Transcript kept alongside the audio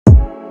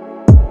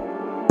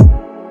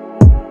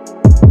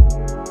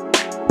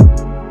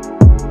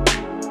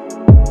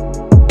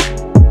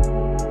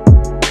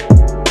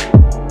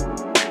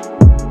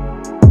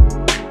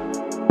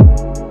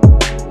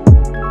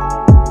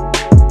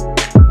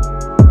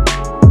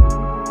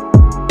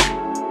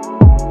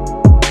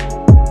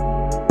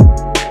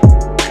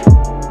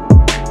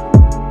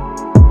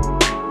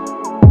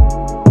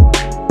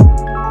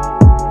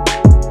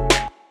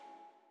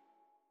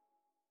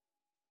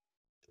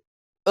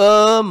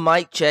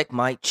Mic check,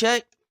 mic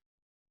check.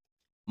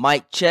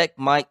 Mic check,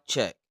 mic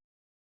check.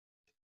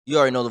 You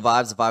already know the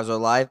vibes. The vibes are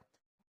live.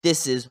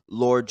 This is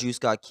Lord Juice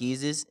Got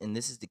Keys, and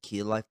this is the Key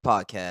of Life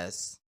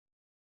podcast.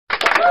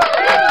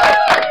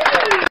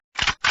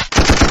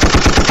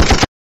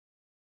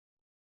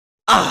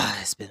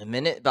 It's been a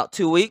minute, about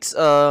 2 weeks.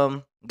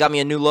 Got me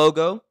a new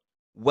logo.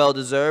 Well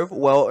deserved,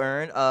 well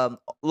earned,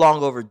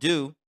 long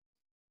overdue.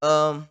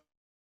 Wow,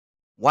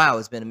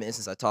 it's been a minute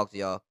since I talked to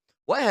y'all.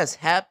 What has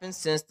happened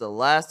since the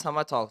last time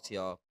I talked to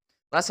y'all?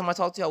 Last time I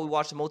talked to y'all, we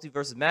watched the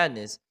Multiverse of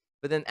Madness.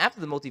 But then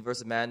after the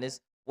Multiverse of Madness,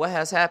 what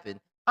has happened?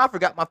 I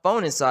forgot my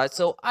phone inside,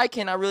 so I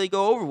cannot really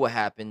go over what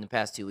happened in the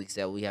past 2 weeks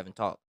that we haven't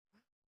talked.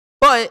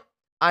 But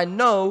I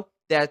know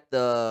that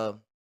the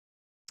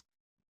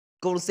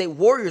Golden State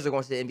Warriors are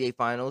going to the NBA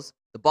Finals.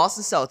 The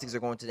Boston Celtics are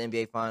going to the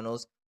NBA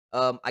Finals.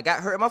 I got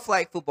hurt in my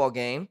flag football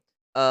game.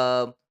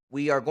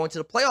 We are going to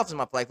the playoffs in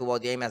my flag football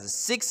game as a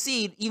 6th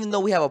seed, even though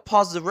we have a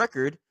positive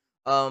record.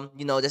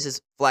 This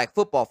is flag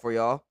football for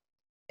y'all.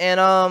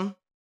 And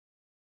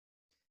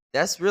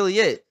that's really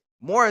it.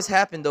 More has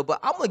happened though, but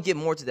I'm gonna get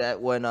more to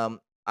that when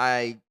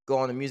I go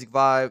on the music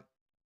vibe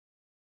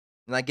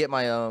and I get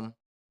my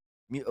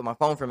my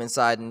phone from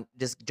inside and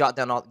just get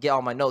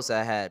all my notes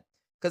that I had.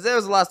 Cause there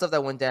was a lot of stuff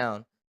that went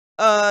down.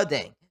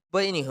 Dang.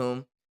 But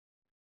anywho,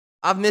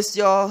 I've missed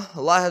y'all.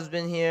 A lot has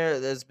been here.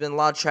 There's been a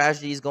lot of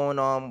tragedies going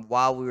on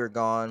while we were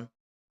gone.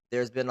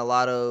 There's been a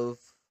lot of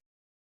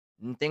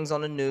things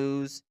on the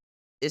news.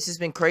 It's just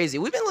been crazy.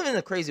 We've been living in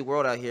a crazy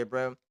world out here,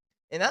 bro.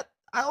 And I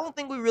don't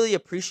think we really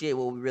appreciate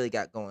what we really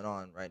got going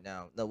on right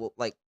now.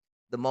 Like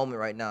the moment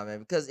right now, man,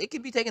 because it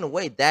could be taken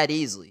away that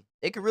easily.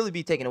 It could really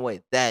be taken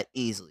away that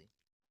easily.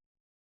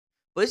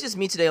 But it's just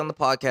me today on the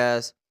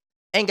podcast.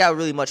 Ain't got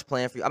really much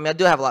planned for you. I mean, I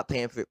do have a lot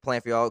planned for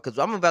y'all because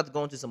I'm about to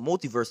go into some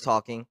multiverse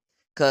talking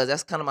because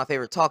that's kind of my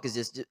favorite talk is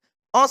just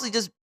honestly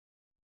just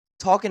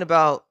talking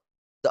about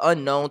the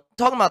unknown,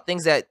 talking about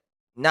things that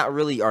not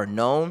really are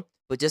known,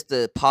 but just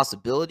the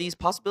possibilities.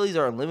 Possibilities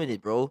are unlimited,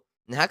 bro.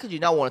 And how could you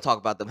not want to talk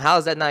about them? How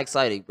is that not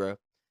exciting, bro?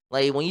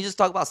 Like, when you just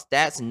talk about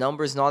stats and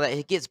numbers and all that,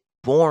 it gets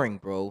boring,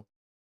 bro.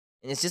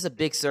 And it's just a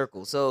big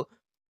circle. So,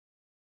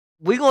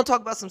 we're going to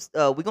talk about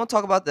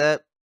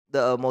that,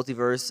 the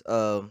multiverse,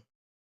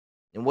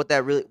 and what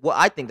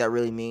I think that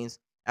really means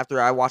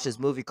after I watched this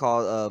movie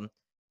called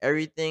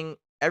Everything,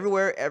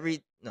 Everywhere,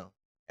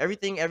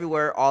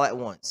 All at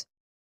Once.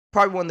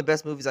 Probably one of the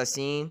best movies I've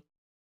seen,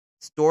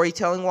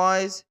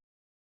 storytelling-wise.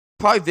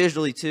 Probably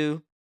visually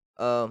too.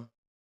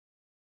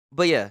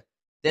 But yeah.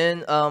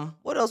 Then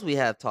what else we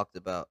have to talk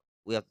about?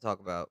 We're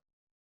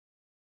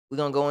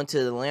gonna go into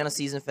the Atlanta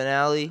season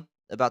finale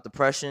about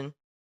depression.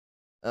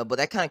 But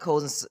that kind of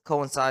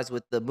coincides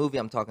with the movie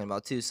I'm talking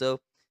about too.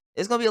 So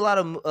it's gonna be a lot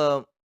of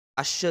what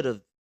I should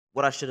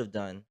have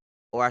done,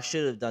 or I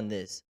should have done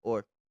this,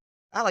 or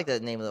I like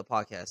that name of the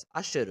podcast.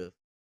 I should have.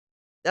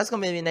 That's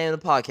gonna be the name of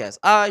the podcast.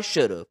 I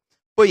should have.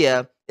 But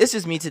yeah, it's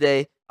just me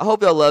today. I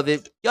hope y'all love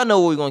it. Y'all know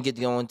what we're going to get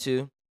going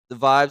to, the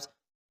vibes.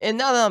 And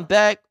now that I'm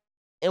back,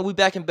 and we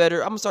back and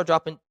better, I'm going to start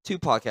dropping 2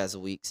 podcasts a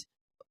week.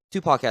 2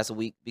 podcasts a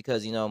week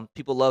because,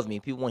 people love me.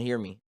 People want to hear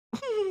me.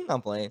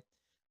 I'm playing.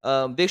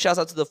 Big shouts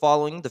out to the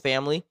following, the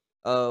family.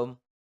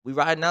 We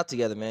riding out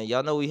together, man.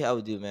 Y'all know how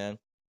we do, man.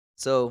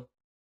 So,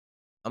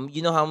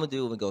 you know how I'm going to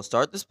do. We're going to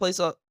start this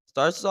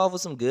off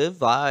with some good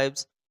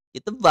vibes.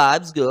 Get the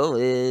vibes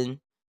going.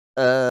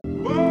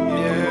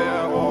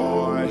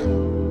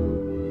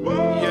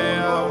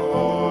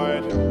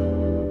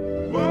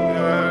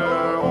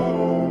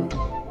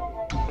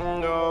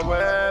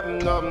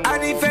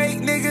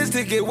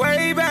 To get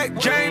way back,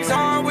 James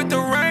Harden with the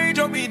range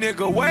on me,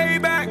 nigga, way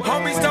back.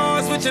 Homie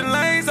stars switching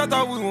lanes, I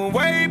thought we went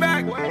way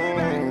back.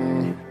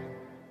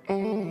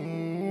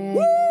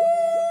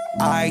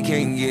 I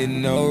can't get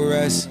no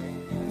rest.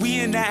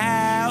 We in the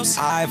house.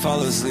 I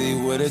fall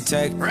asleep with a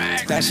tech,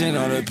 stashing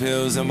all the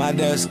pills on my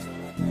desk,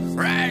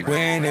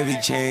 wearing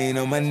every chain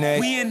on my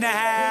neck. We in the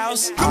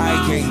house.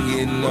 I can't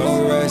get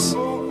no rest.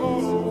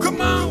 Come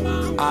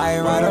on. I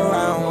ride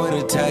around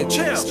with a tech,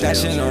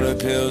 stashing all the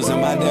pills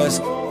on my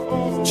desk.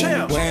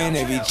 Chill. Wearing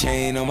every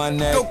chain on my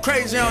neck. Go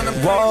crazy on them.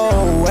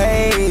 Whoa,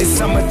 wait. It's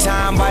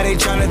summertime, why they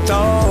tryna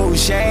throw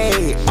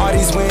shade? All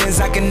these wins,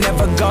 I can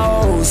never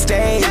go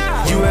stay.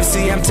 Yeah.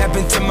 UFC, I'm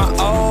tapping to my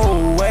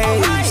old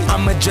ways. Right.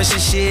 I'ma dress your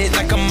shit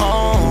like I'm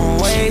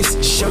always.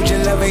 Showed your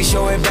love, ain't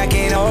show it back,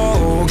 ain't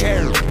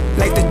okay.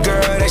 Like the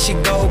girl that she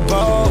go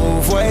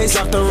both ways.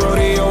 Off the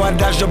rodeo, I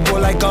dodged the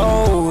bull like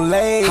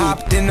Olay.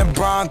 Hopped in the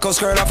Bronco,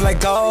 skirt off like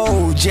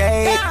OJ.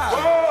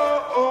 Yeah.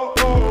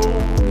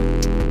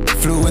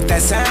 Flew with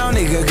that sound,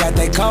 nigga, got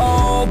that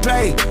cold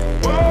play.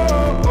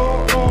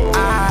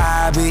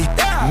 I be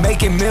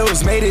making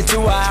meals, made it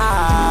to a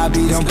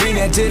hobby. Don't bring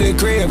that to the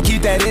crib,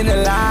 keep that in the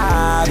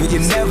lobby.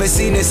 You never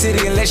seen the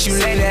city unless you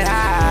lay that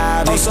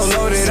high. Also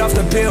loaded off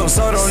the pill,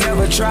 so don't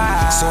ever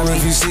try. So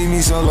if you see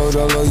me solo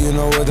dolo, you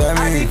know what that means.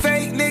 I need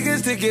fake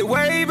niggas to get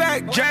way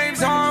back. James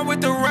Harden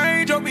with the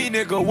range on me,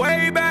 nigga,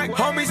 way back.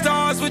 Homie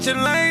stars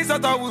switching lanes, I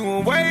thought we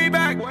went way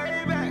back.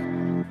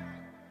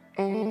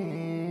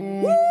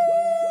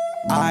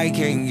 I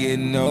can't get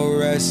no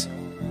rest.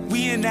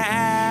 We in the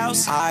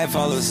house. I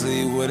fall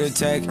asleep with a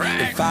tech.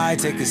 If I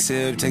take a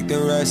sip, take the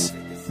rest.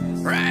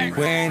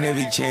 Wearing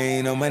every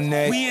chain on my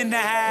neck. We in the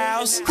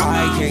house.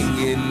 I can't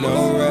get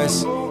no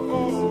rest.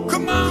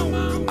 Come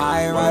on.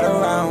 I ride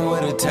around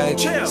with a tech.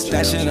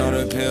 Stashing all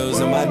the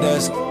pills on my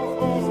desk.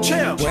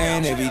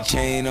 Wearing every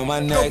chain on my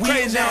neck.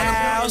 We in the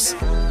house.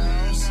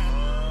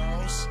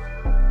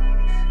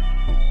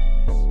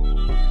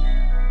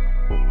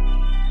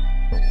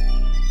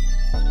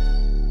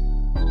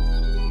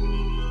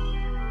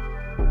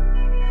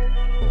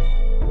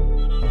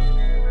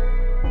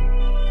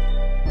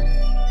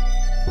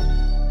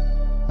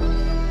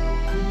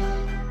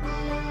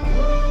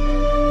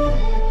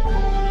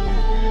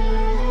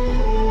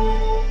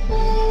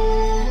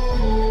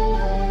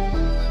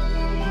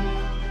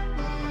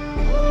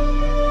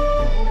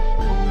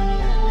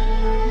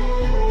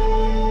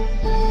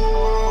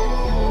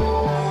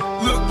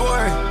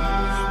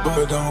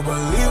 But don't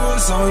believe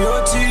what's on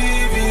your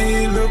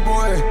TV, look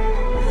boy.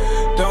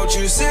 Don't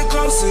you sit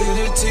close to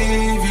the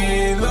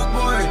TV, look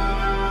boy.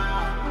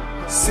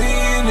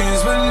 Seeing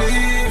is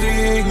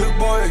believing, look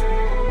boy.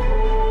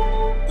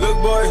 Look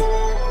boy.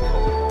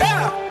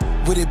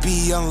 Yeah. Would it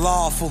be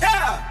unlawful?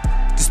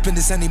 Yeah. To spend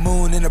this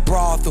honeymoon in a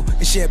brothel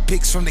and share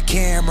pics from the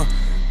camera?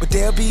 But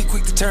they'll be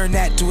quick to turn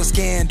that to a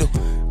scandal.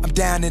 I'm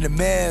down in the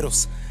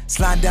meadows,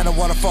 sliding down the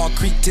Waterfall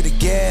Creek to the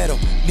ghetto.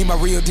 Need my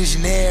Rio de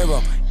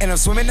Janeiro, and I'm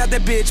swimming out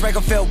that bitch like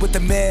I felt with the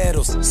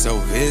medals. So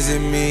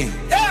visit me,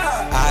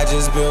 yeah. I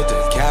just built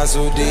a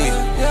castle deep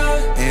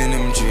in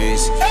them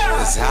trees.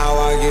 That's how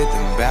I get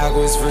them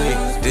backwards free.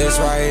 This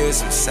right here's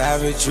some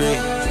savagery.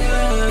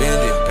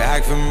 Bend it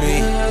back for me,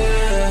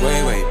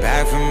 way, way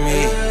back for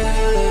me.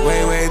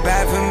 Way, way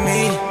back for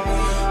me.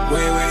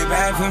 Way, way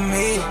back for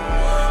me.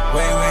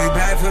 Way, way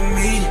back for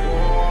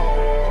me.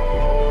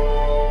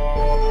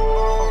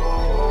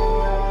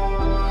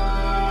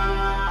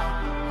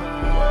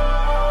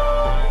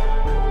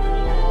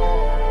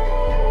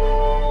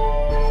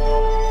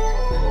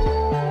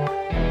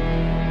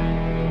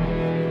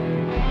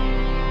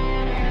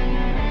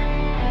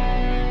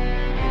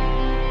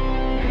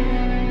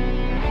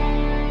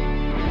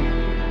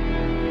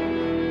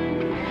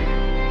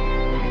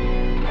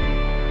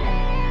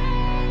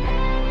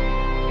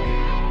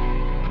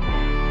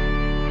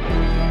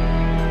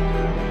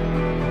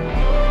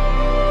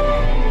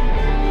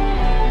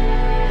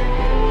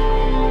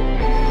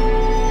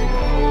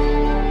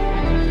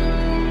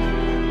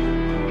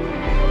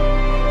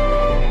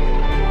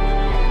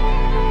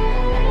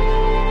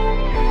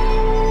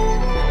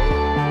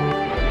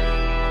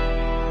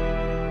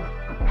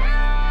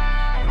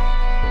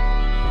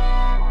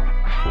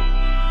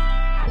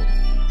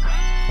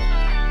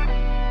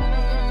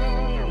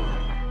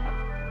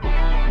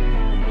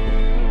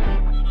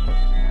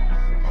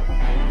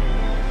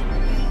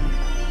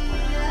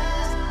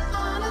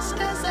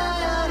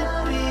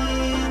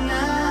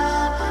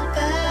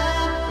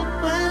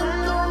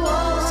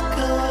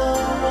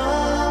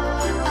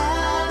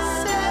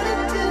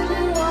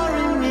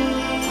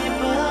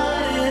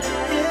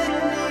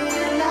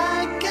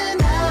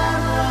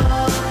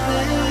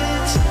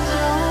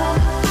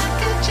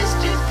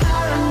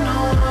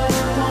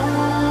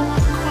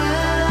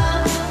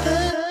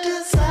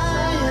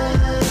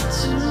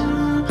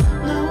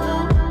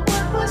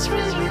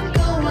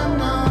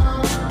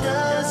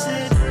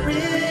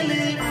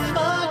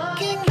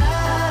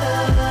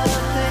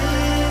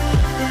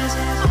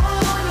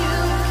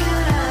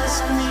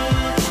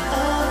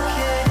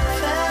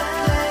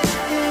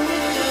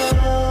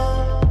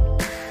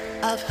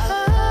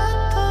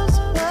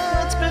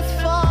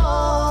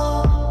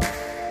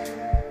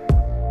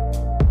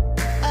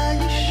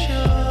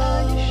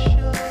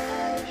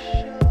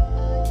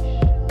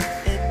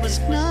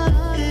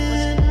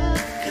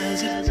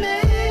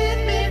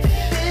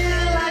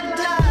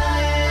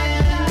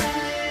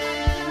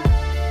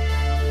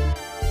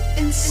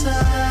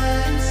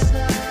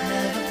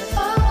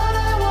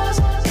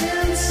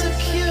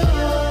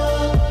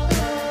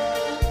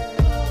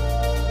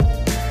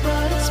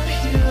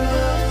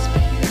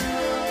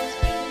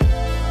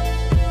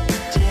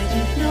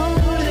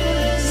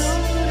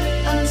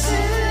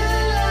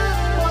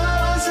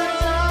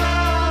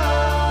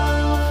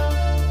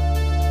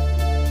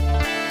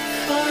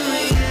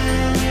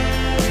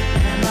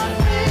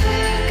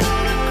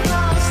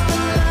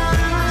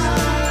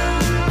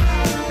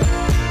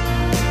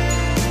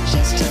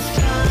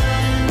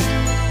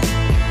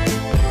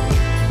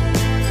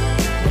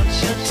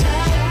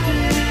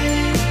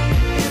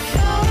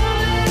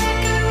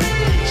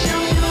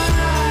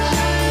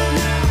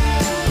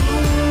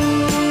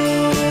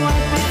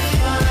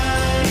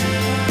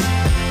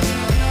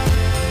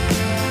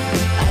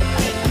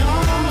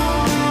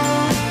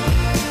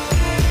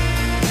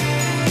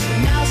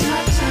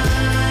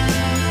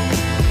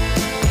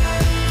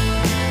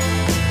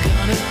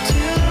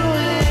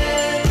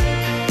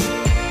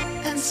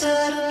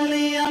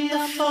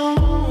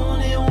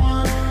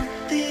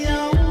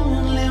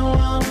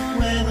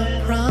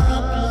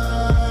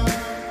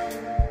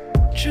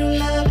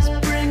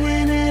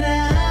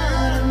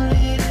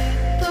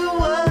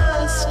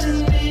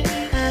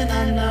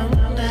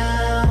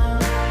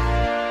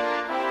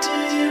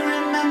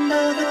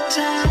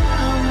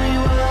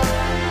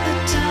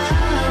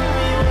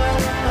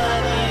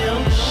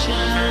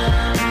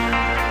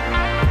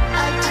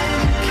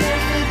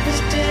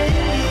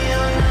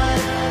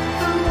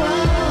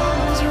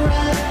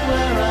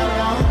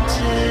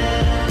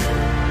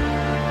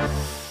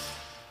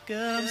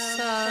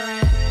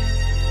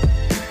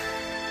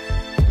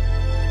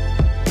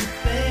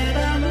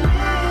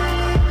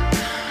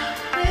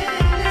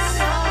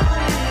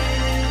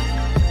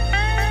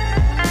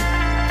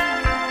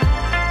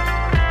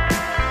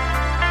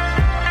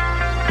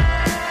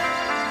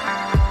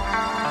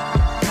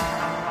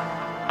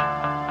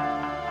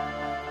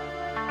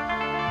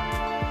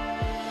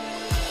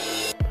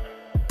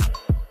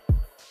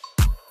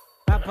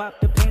 pop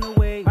the pain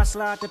away. I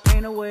slide the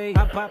pain away.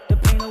 I pop the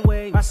pain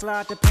away. I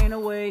slide the pain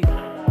away.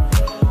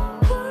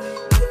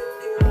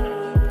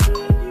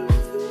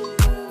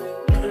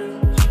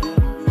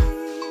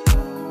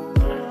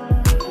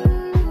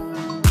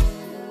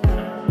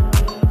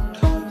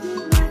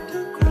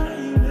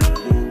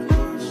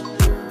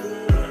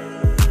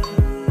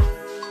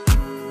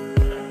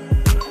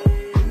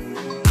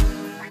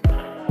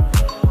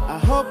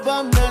 Hope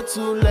I'm not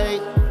too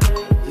late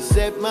to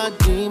set my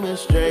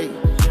demons straight.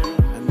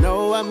 I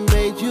know I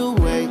made you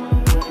wait,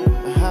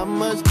 but how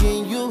much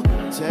can you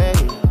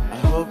take? I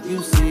hope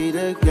you see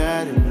the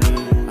God in me.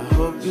 I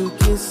hope you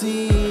can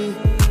see,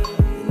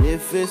 and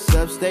if it's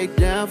up, stay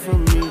down for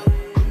me.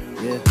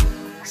 Yeah.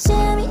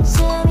 Shimmy,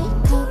 shimmy,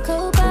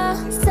 cocoa ball,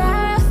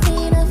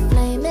 Seraphina,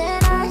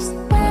 flaming eyes.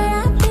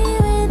 Where I be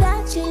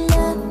without you,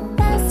 love?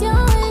 That's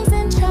your wings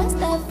and trust.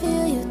 I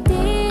feel you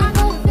deep. I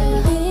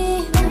feel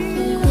deep. I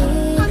feel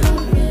deep. I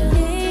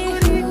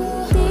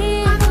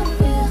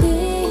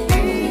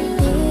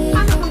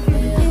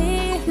feel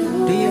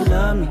deep. Do you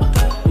love me?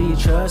 Do you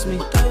trust me?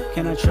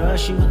 Can I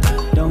trust you?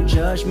 Don't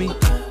judge me.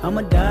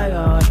 I'ma die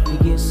hard.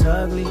 It gets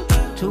ugly.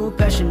 Too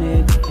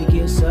passionate. It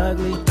gets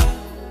ugly.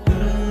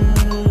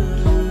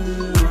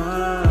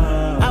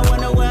 I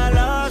wonder where I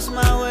lost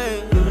my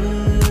way.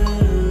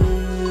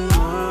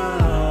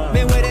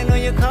 Been waiting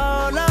on your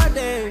call all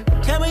day.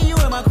 Tell me you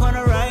in my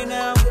corner right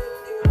now.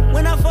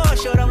 When I fall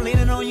short, I'm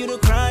leaning on you to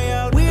cry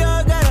out. We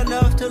all got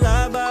enough to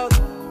lie about.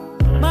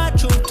 My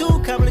truth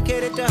too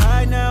complicated to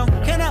hide now.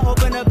 Can I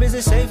open up? Is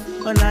it safe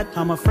or not?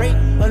 I'm afraid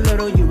a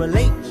little you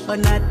relate or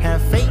not.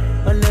 Have faith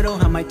a little.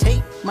 I might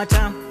take my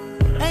time.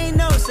 Ain't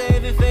no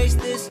saving face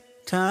this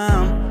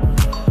time.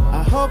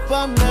 I hope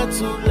I'm not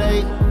too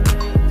late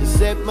to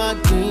set my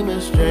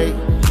demons straight.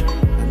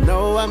 I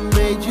know I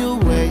made you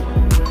wait,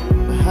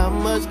 but how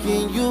much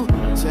can you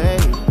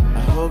take?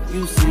 I hope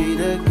you see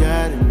the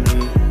God in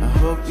me. I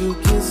hope you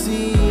can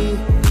see,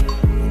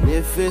 and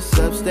if it's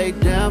up, stay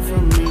down for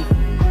me.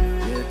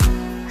 Yeah.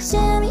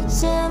 Shimmy,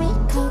 shimmy,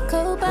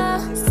 cocoa ball,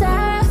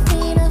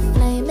 Seraphina,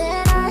 flaming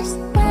eyes.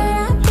 Where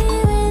I be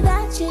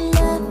without you,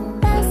 love?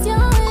 That's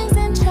your wings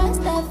and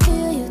trust. I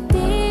feel you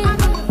deep. I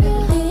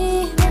feel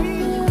deep. I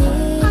feel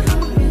deep. I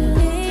feel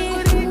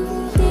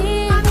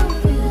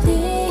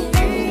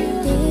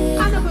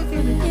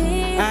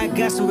deep. I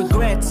got some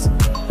regrets,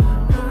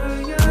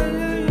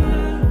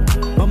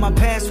 but my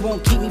past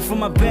won't keep me from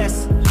my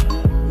best.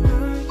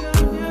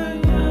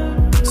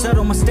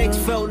 Subtle mistakes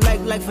felt like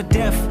life or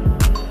death.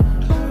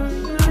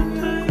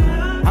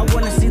 I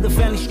wanna see the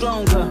family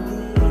stronger.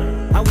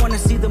 I wanna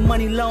see the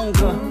money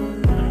longer.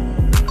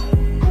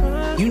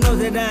 You know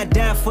that I'd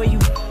die for you.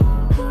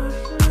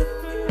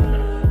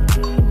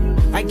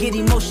 I get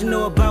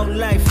emotional about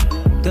life.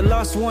 The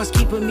lost ones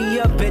keeping me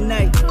up at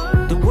night.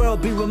 The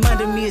world be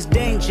reminding me it's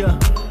danger.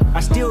 I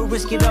still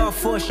risk it all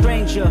for a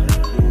stranger.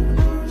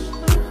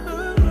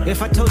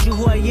 If I told you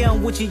who I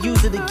am, would you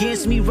use it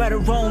against me? Right or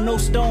wrong, no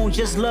stone,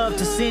 just love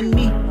to send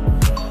me.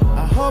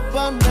 I hope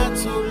I'm not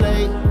too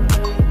late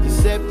to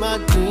set my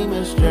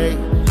demons straight.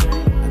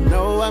 I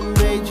know I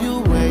made you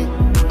wait,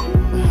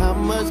 but how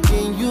much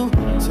can you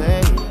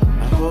take?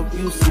 I hope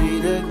you see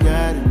the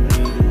God in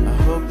me. I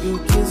hope you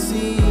can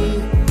see,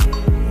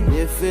 and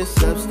if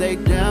it's up, stay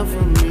down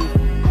for me.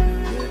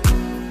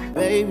 Yeah.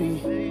 Baby,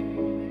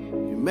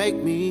 you make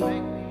me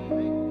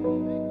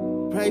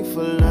pray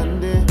for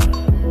London.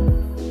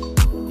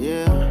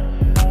 Yeah,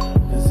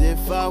 cause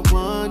if I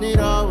want it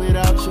all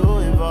without you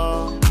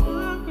involved,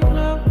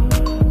 I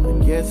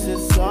guess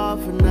it's all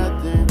for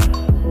nothing.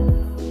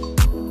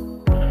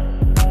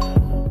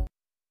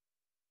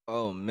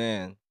 Oh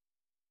man.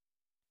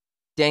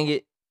 Dang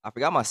it. I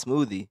forgot my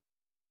smoothie.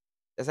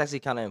 That's actually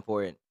kind of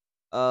important.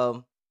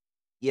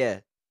 Yeah.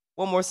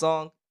 One more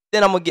song.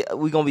 Then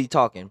we're gonna be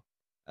talking.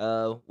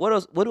 What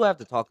else? What do I have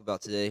to talk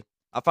about today?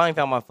 I finally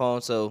found my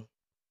phone, so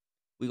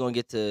I'm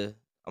gonna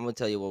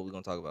tell you what we're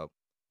gonna talk about.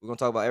 We're gonna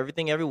talk about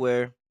Everything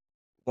Everywhere.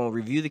 We're gonna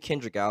review the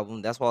Kendrick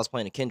album. That's why I was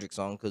playing a Kendrick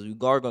song, because we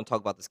are gonna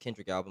talk about this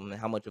Kendrick album and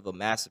how much of a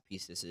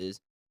masterpiece this is,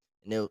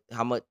 and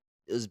how much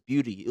it was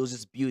beauty. It was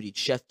just beauty,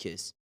 chef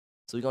kiss.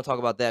 So we're gonna talk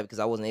about that because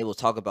I wasn't able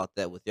to talk about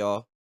that with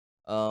y'all.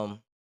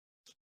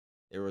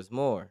 There was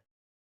more.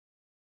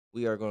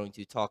 We are also going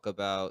to talk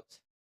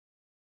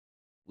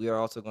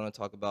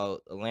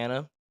about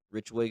Atlanta,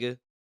 Rich Wigga,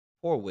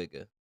 Poor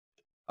Wigga.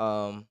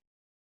 And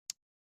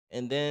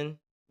then,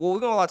 we're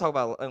going to talk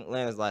about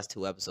Atlanta's last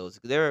two episodes.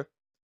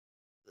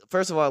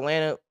 First of all,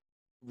 Atlanta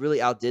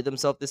really outdid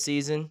themselves this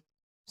season,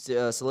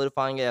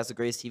 solidifying it as the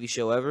greatest TV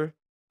show ever.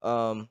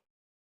 But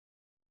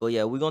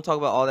yeah, we're going to talk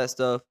about all that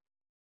stuff.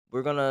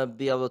 We're going to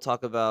be able to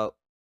talk about,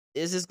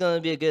 it's just going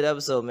to be a good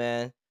episode,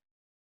 man.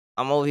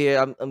 I'm over here,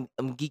 I'm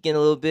geeking a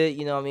little bit,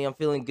 you know what I mean? I'm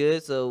feeling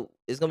good, so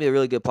it's going to be a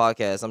really good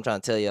podcast. I'm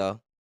trying to tell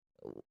y'all.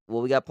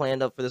 What we got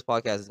planned up for this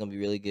podcast is going to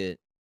be really good.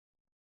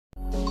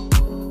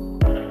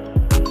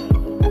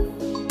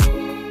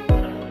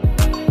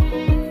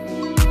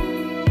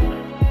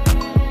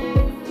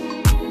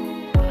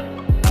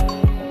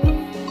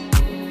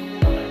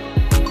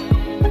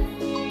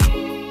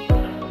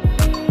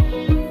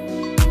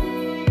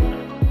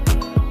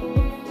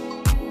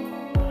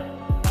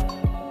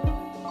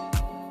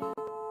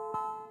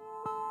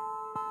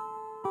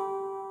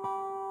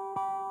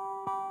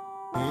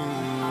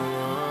 I'm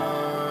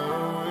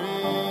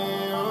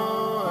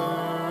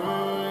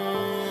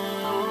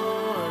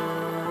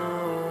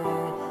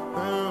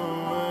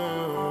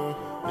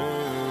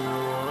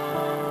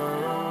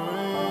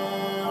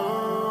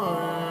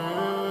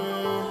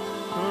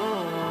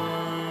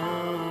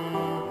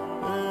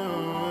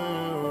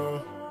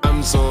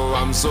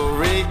so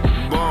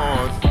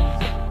reborn.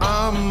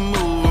 I'm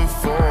moving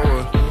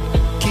forward.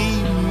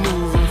 Keep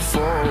moving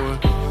forward.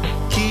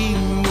 Keep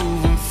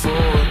moving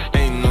forward.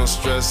 Ain't no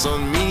stress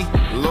on me,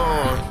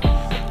 Lord.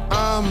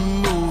 I'm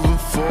moving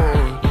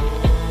forward.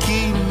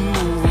 Keep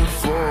moving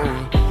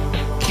forward.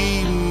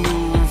 Keep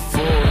moving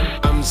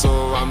forward.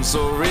 I'm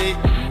so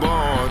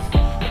reborn.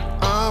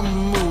 I'm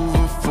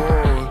moving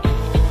forward.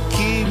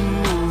 Keep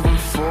moving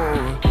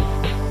forward.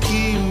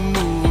 Keep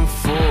moving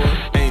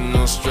forward. Ain't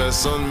no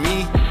stress on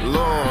me,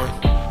 Lord.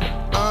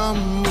 I'm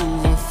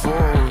moving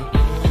forward.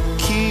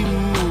 Keep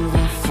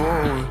moving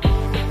forward.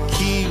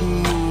 Keep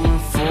moving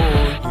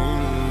forward.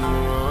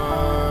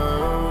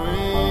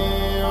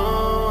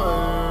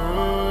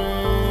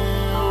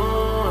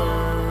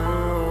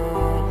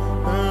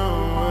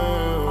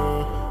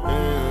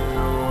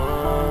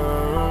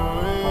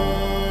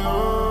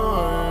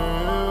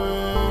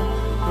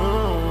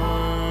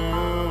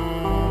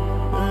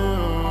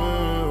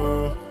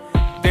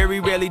 Very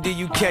rarely do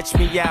you catch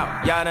me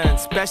out. Y'all done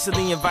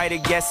specially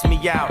invited guests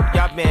me out.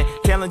 Y'all been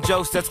telling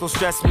jokes that's gonna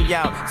stress me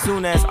out.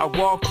 Soon as I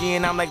walk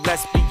in, I'm like,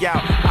 let's be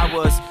out. I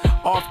was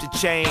off the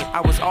chain,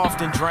 I was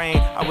often drained,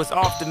 I was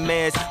off the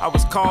meds, I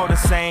was called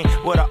insane.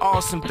 What an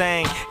awesome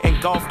thing,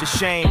 engulfed the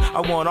shame.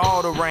 I want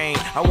all the rain,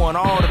 I want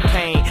all the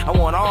pain, I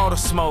want all the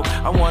smoke,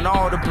 I want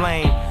all the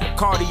blame.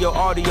 Cardio,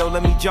 audio,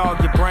 let me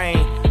jog your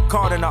brain.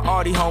 Caught in the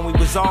Audi home, we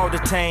was all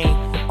detained.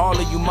 All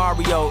of you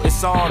Mario,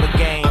 it's all a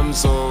game. I'm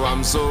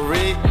so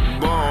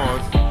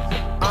reborn.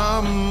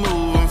 I'm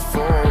moving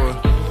forward.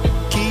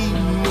 Keep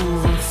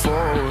moving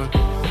forward.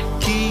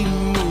 Keep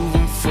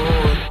moving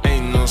forward.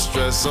 Ain't no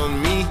stress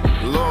on me,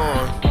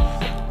 Lord.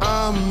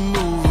 I'm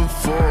moving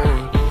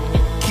forward.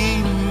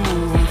 Keep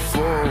moving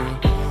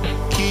forward.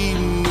 Keep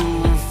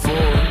moving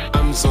forward.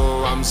 I'm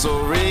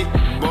so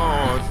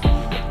reborn.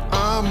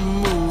 I'm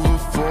moving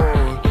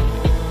forward.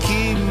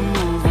 Keep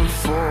moving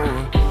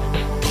forward.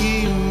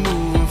 Keep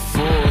moving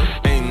forward.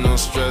 Ain't no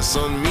stress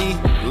on me,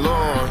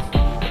 Lord.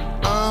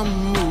 I'm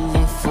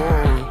moving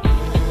forward.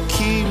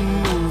 Keep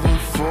moving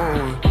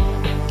forward.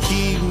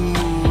 Keep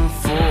moving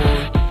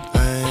forward. I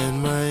had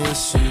my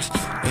issues,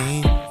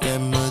 ain't that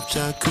much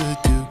I could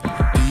do.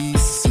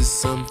 Peace is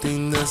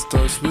something that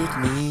starts with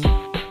me.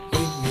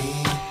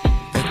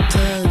 At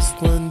times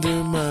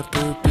wonder my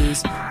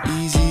purpose.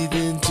 Easy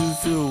then to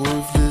feel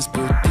worthless,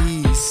 but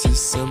peace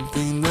is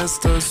something that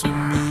starts with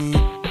me.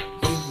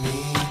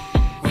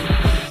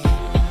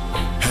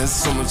 Had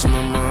so much on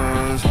my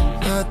mind,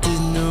 I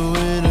didn't know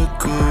where to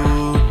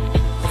go.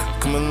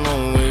 Come a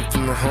long way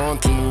from the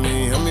haunting to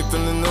me. Had me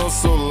feeling oh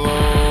so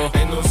low.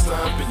 Ain't no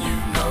stopping you,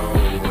 no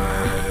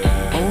way.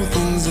 All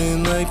things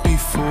ain't like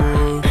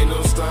before. Ain't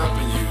no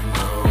stopping you,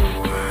 no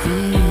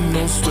way.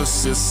 No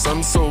stress, yes,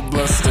 I'm so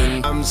blessed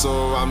and I'm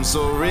so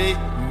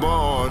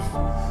reborn.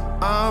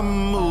 I'm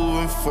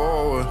moving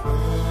forward.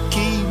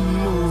 Keep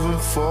moving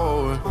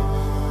forward.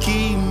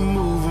 Keep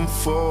moving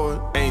forward.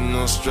 Ain't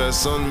no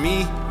stress on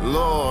me,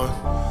 Lord.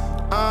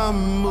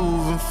 I'm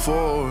moving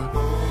forward.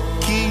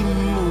 Keep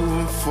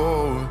moving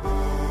forward.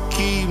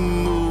 Keep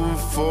moving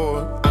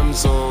forward. I'm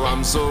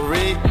so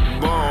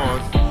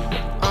reborn.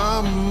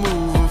 I'm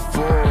moving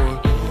forward.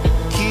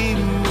 Keep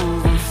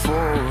moving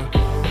forward.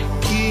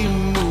 Keep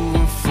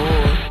moving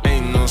forward.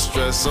 Ain't no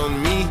stress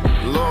on me,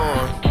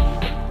 Lord.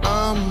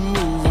 I'm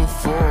moving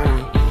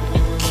forward.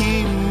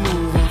 Keep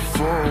moving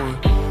forward.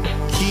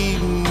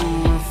 Keep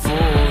moving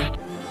forward.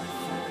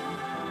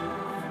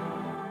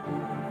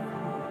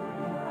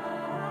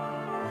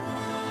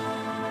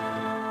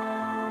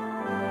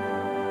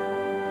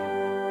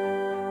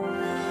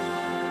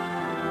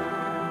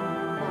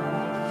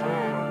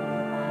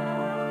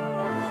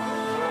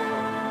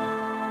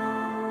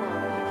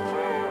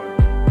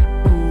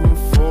 Moving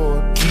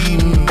forward.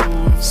 Keep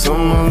moving.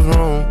 Someone's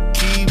wrong.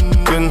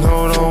 Couldn't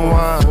hold on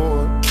why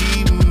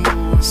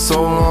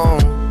so long.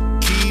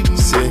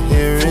 Sit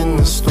here in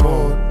the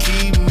storm.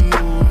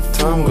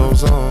 Time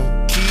goes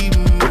on,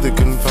 but they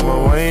couldn't find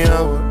my way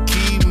out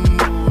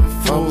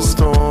from the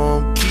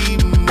storm.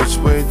 Which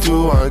way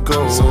do I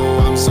go?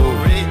 I'm so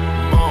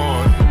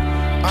reborn.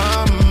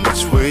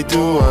 Which way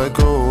do I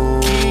go?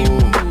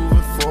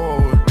 Moving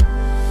forward.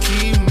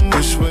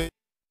 Which way?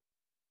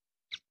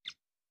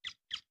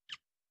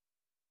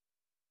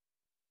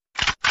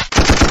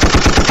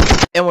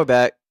 And we're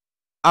back.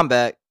 I'm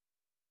back.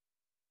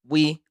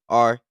 We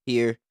are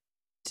here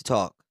to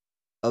talk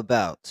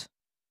about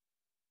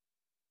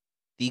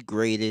the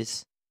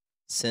greatest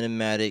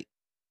cinematic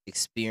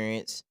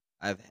experience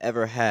I've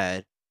ever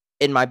had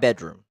in my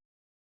bedroom.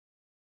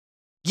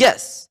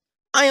 Yes,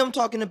 I am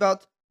talking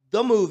about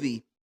the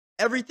movie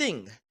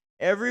Everything,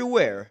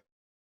 Everywhere,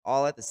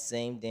 all at the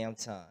same damn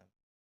time.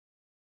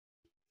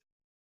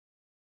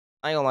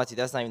 I ain't gonna lie to you.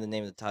 That's not even the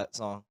name of the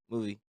song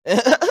movie.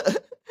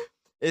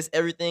 It's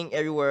Everything,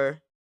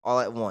 Everywhere, All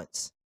at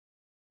Once.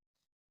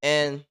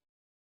 And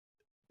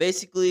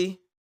basically,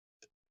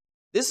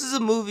 this is a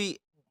movie.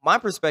 My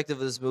perspective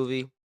of this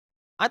movie,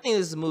 I think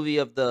this is a movie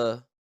of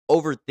the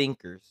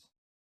overthinkers.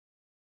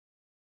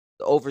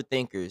 The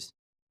overthinkers.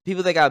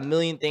 People that got a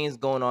million things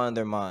going on in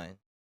their mind.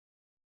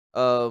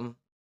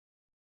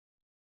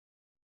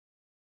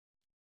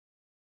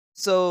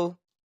 So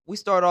we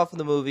start off in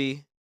the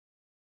movie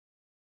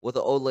with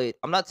an old lady.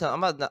 I'm about to. I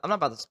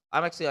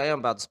am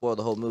about to spoil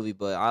the whole movie,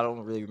 but I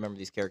don't really remember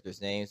these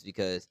characters' names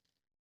because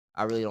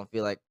I really don't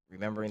feel like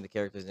remembering the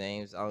characters'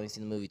 names. I only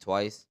seen the movie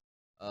twice.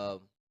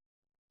 But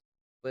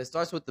it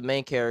starts with the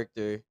main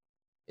character.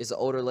 It's an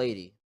older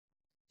lady.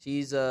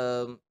 She's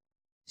an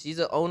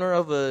owner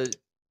of a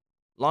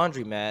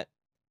laundromat,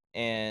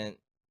 and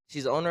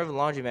she's the owner of a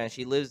laundromat.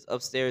 She lives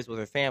upstairs with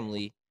her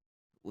family.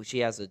 She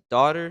has a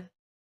daughter,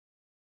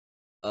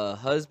 a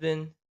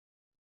husband,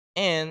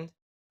 and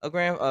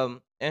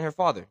and her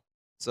father.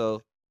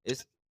 So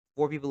it's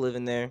 4 people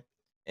living there,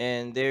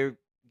 and they're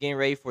getting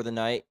ready for the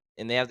night,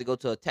 and they have to go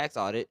to a tax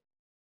audit.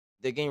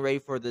 They're getting ready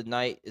for the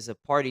night. It's a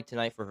party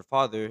tonight for her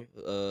father,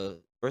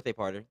 birthday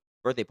party.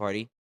 Birthday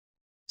party.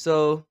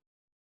 So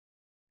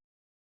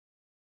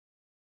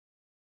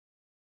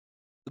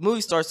the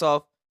movie starts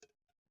off.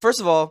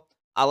 First of all,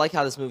 I like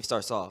how this movie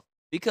starts off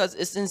because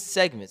it's in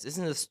segments. It's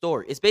in a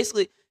story.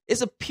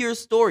 It's a pure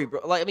story,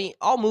 bro. Like, I mean,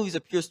 all movies are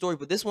pure story,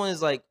 but this one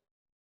is like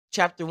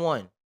chapter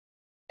 1,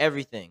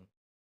 everything.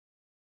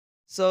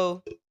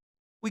 So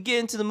we get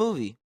into the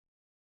movie,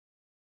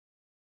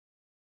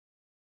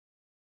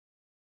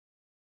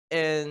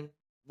 and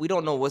we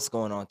don't know what's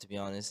going on, to be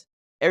honest.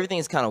 Everything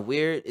is kind of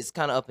weird. It's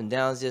kind of up and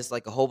down. It's just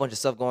like a whole bunch of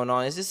stuff going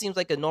on. It just seems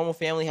like a normal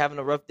family having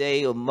a rough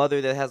day, a mother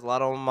that has a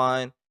lot on her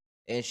mind,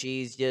 and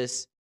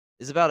it's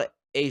about an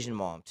Asian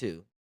mom,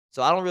 too.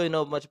 So I don't really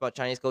know much about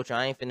Chinese culture.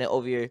 I ain't finna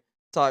over here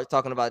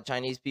talking about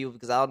Chinese people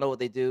because I don't know what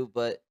they do,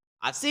 but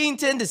I've seen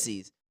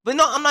tendencies. But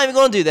no, I'm not even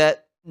going to do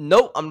that.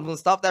 Nope, I'm going to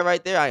stop that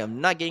right there. I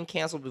am not getting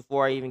canceled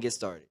before I even get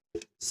started.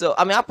 So,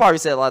 I mean, I probably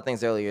said a lot of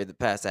things earlier in the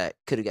past that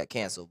could have got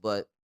canceled,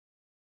 but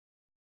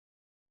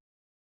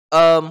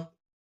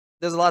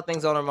there's a lot of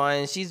things on her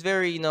mind. She's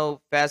very,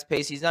 fast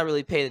paced. She's not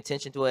really paying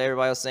attention to what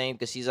everybody was saying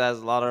because she has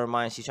a lot on her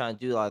mind. She's trying to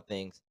do a lot of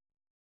things.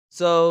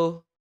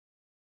 So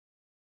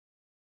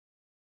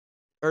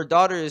her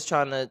daughter is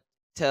trying to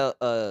tell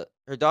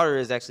her daughter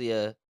is actually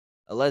a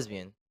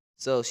lesbian.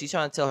 So she's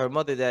trying to tell her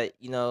mother that,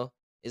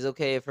 it's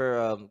okay if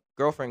her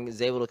girlfriend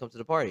is able to come to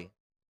the party.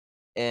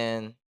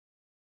 And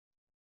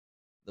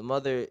the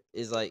mother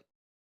is like,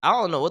 I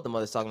don't know what the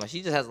mother's talking about.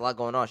 She just has a lot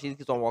going on. She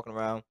keeps on walking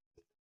around.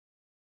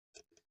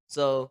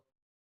 So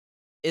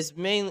it's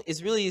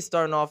really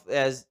starting off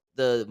as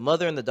the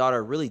mother and the daughter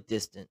are really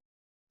distant.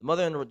 The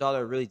mother and the daughter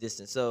are really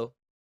distant. So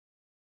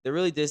they're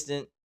really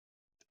distant,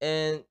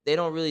 and they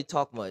don't really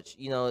talk much.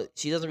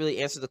 She doesn't really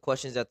answer the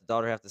questions that the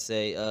daughter have to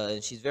say,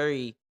 and she's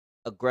very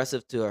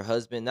aggressive to her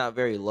husband, not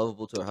very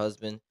lovable to her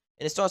husband.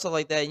 And it starts off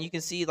like that, and you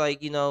can see,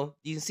 like, you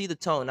can see the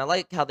tone. I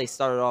like how they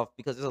started off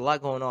because there's a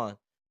lot going on.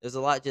 There's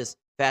a lot just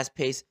fast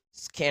paced,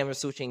 camera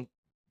switching,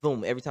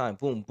 boom, every time,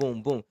 boom,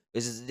 boom, boom.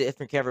 There's just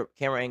different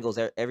camera angles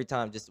every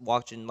time, just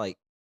watching like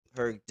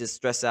her just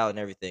stress out and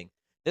everything.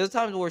 There's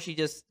times where she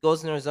just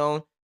goes in her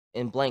zone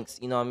and blanks,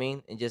 you know what I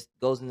mean, and just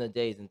goes in the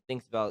days and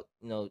thinks about,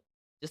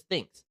 just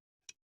thinks,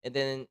 and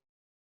then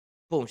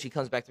boom, she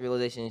comes back to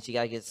realization and she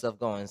gotta get stuff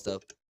going and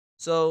stuff.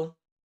 So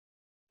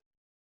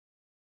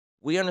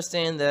we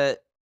understand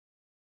that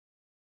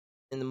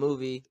in the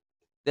movie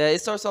that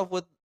it starts off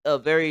with a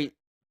very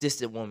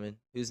distant woman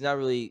who's not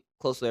really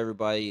close to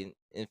everybody,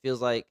 and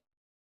feels like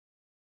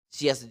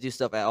she has to do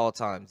stuff at all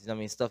times. You know what I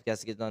mean? Stuff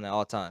has to get done at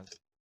all times.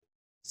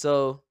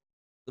 So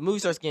the movie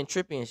starts getting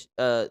trippy,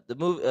 and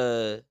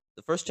the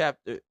first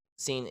chapter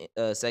scene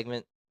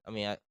segment. I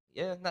mean,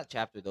 not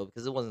chapter though,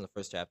 because it wasn't the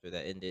first chapter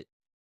that ended.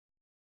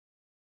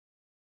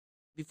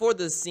 Before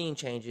the scene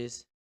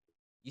changes,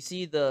 you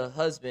see the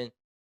husband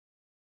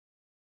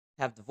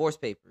have divorce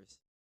papers.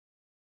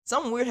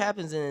 Something weird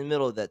happens in the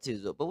middle of that too,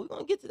 though. But we're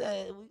gonna get to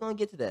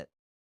that.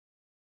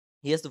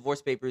 He has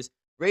divorce papers,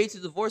 ready to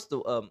divorce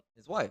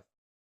his wife.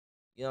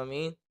 You know what I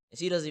mean? And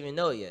she doesn't even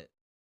know it yet.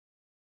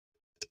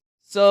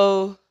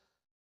 So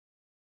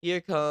here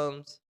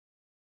comes.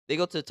 They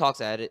go to the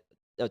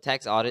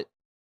tax audit,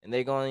 and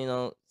they're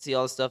going, see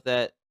all the stuff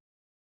that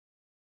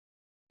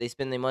they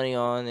spend their money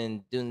on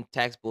and doing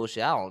tax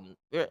bullshit.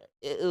 It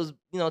was,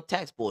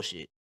 tax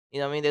bullshit. You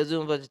know what I mean? They was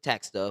doing a bunch of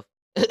tax stuff.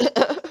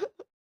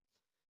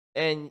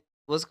 And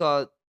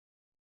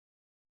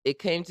it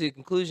came to the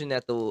conclusion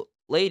that the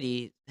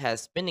lady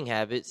has spending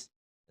habits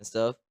and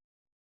stuff,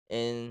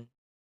 and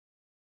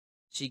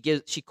she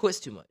quits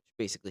too much.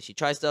 Basically, she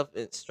tries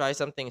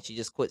something and she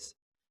just quits.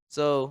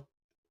 So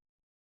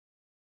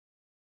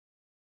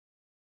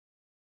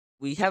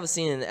we have a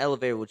scene in the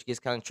elevator which gets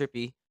kind of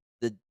trippy.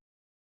 The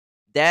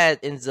dad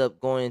ends up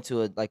going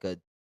into a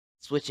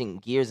switching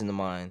gears in the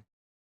mind,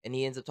 and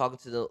he ends up talking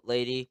to the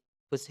lady,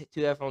 puts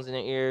 2 headphones in her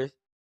ears,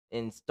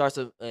 and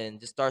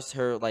just starts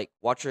her like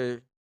watch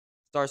her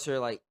starts her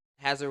like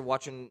has her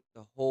watching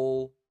her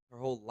whole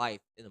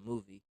life in a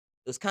movie.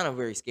 It was kind of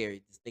very scary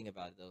to think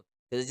about it though,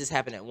 because it just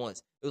happened at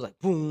once. It was like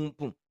boom,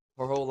 boom.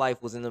 Her whole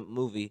life was in the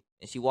movie,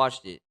 and she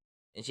watched it,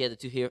 and she had the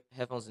two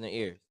headphones in her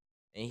ears,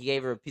 and he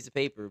gave her a piece of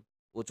paper,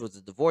 which was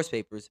the divorce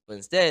papers, but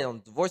instead on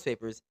the divorce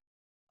papers,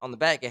 on the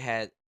back it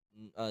had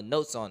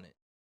notes on it,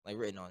 like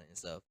written on it and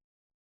stuff.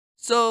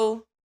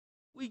 So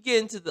we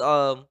get into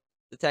the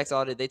tax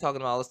audit. They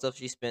talking about all the stuff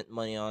she spent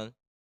money on,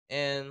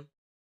 and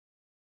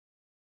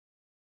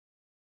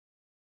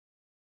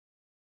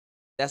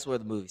that's where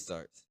the movie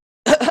starts.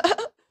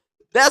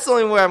 That's the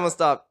only where I'm gonna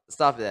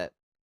stop it at.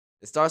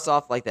 It starts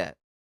off like that,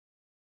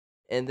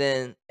 and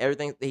then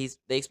everything they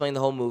explain the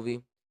whole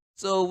movie.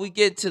 So we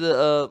get to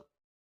the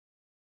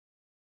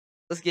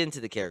let's get into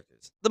the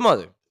characters. The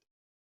mother,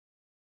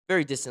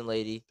 very distant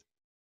lady.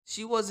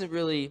 She wasn't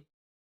really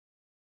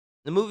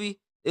the movie.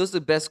 It was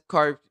the best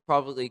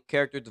probably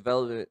character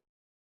development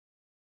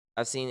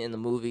I've seen in the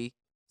movie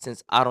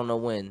since I don't know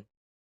when.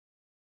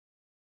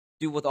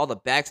 Dude, with all the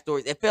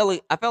backstories, I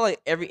felt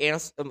like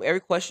every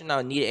question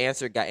I need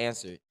answered got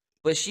answered.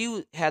 But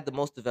she had the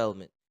most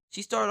development.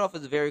 She started off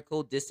as a very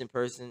cold, distant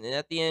person, and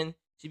at the end,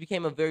 she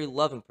became a very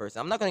loving person.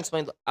 I'm not gonna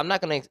explain. I'm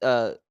not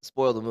gonna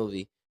spoil the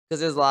movie because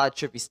there's a lot of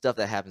trippy stuff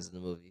that happens in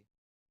the movie.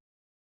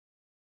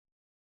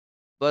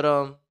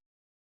 But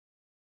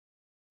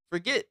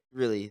forget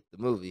really the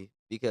movie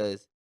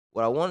because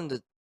what I wanted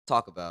to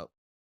talk about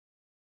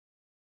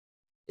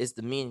is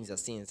the meanings I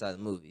see inside the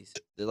movies.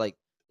 They're like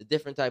the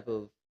different type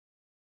of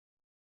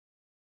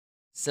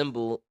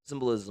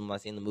symbolism I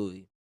see in the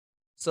movie.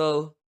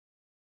 So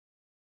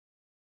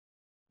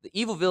the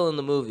evil villain in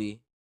the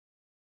movie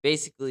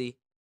basically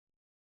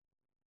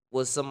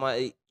was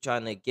somebody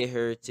trying to get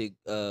her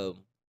to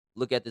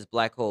look at this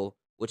black hole,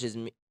 which is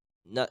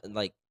not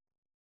like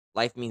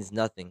life means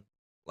nothing.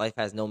 Life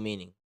has no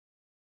meaning.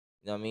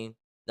 You know what I mean?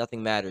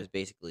 Nothing matters.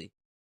 Basically,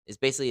 it's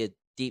basically a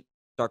deep,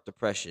 dark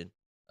depression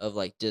of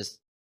like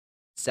just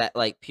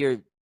like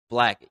pure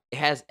black. It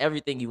has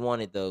everything you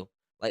wanted though.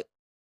 Like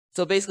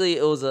so, basically,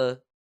 it was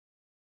a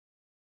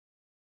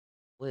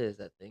what is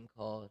that thing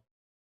called?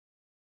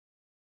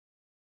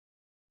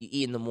 You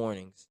eat in the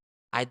mornings.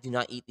 I do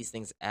not eat these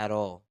things at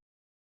all.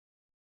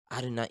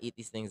 I do not eat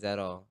these things at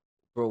all,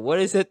 bro. What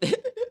is it?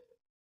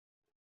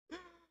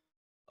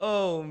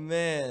 Oh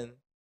man,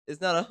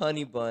 it's not a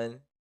honey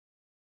bun.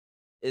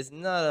 It's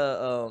not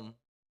a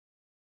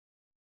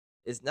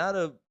It's not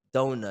a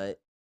donut.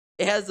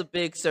 It has a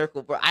big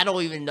circle, bro. I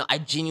don't even know. I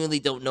genuinely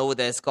don't know what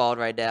that's called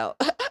right now.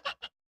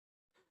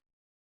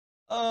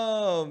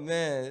 Oh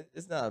man,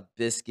 it's not a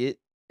biscuit.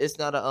 It's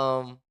not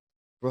a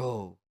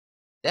bro.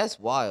 That's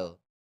wild.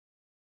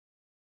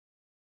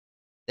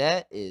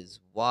 That is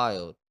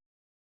wild.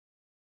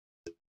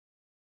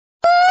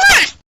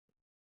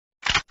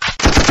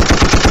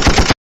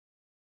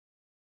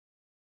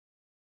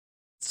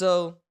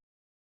 So,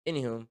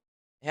 anywho,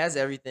 it has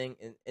everything.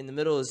 In the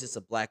middle is just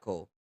a black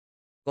hole.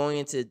 Going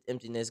into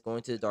emptiness,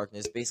 going to the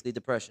darkness, basically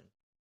depression.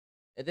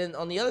 And then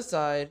on the other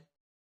side,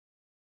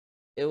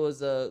 it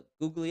was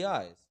googly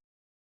eyes.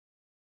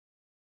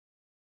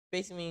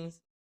 Basically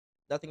means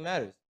nothing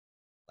matters.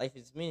 Life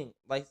is meaning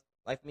life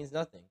means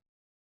nothing.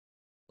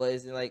 But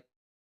is it like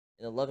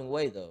in a loving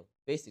way though?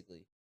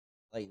 Basically.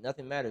 Like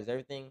nothing matters.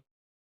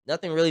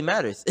 Nothing really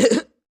matters.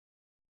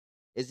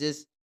 It's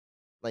just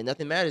like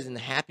nothing matters in a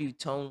happy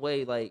tone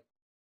way. Like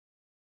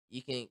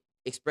you can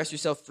express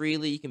yourself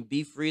freely, you can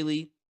be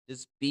freely,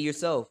 just be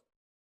yourself.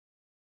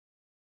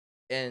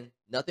 And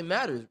nothing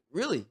matters,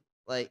 really.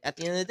 Like at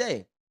the end of the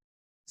day.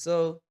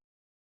 So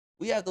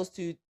we have those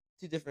two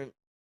different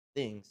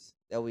things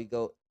that we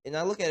go, and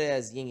I look at it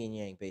as yin and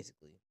yang,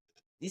 basically.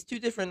 These two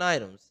different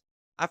items.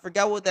 I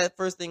forgot what that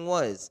first thing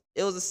was.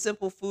 It was a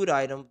simple food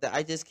item that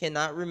I just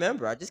cannot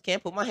remember. I just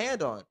can't put my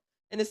hand on,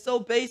 and it's so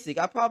basic.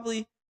 I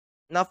feel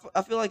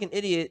like an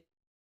idiot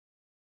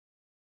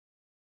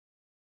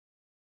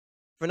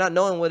for not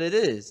knowing what it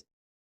is.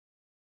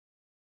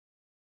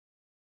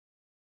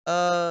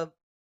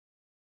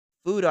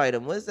 Food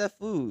item. What is that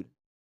food,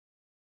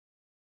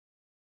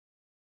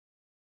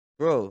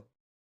 bro?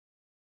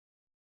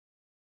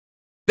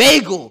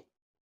 Bagel.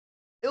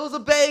 It was a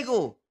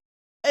bagel.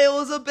 It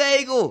was a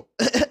bagel.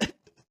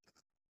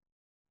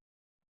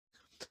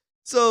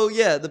 So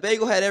yeah, the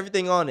bagel had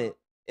everything on it.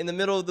 In the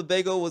middle of the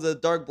bagel was a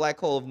dark black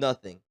hole of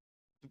nothing.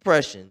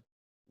 Depression.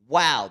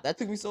 Wow, that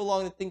took me so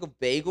long to think of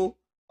bagel.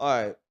 All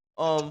right.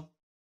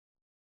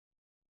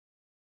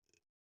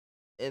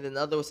 And then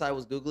the other side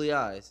was googly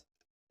eyes.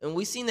 And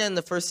we seen that in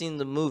the first scene of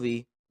the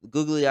movie,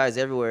 googly eyes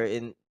everywhere.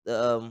 And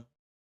the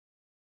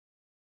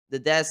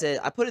dad said,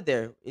 "I put it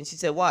there," and she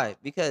said, "Why?"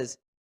 Because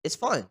it's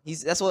fun.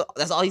 That's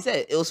all he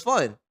said. It was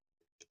fun.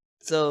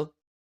 So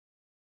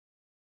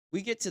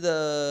we get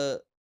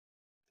to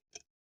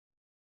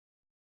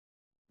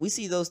we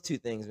see those two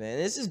things, man.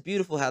 And it's just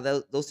beautiful how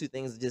those two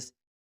things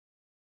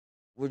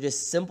were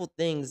just simple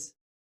things,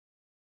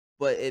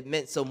 but it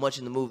meant so much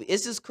in the movie.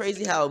 It's just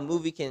crazy how a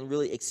movie can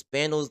really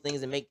expand those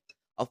things and make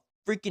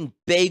freaking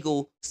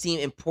bagel seem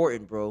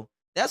important, bro.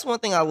 That's one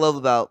thing I love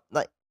about,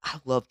 like, I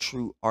love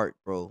true art,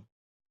 bro.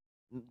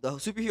 The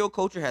superhero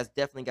culture has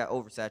definitely got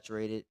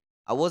oversaturated.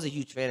 I was a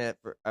huge fan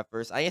at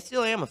first. I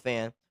still am a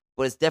fan,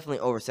 but it's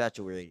definitely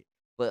oversaturated.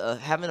 But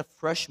having a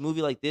fresh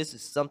movie like this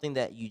is something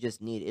that you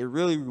just need. It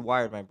really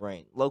rewired my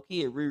brain. Low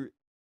key, it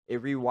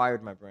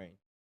rewired my brain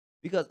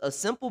because a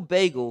simple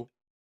bagel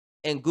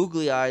and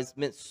googly eyes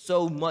meant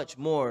so much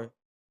more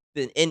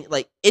than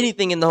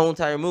anything in the whole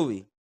entire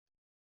movie.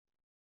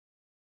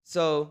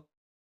 So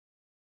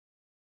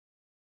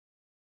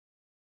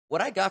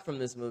what I got from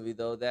this movie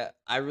though, that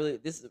I really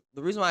this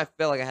the reason why I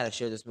felt like I had to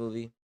share this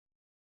movie,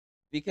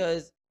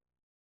 because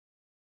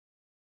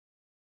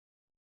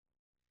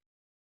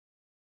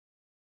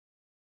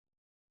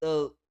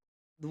the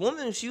the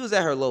woman, she was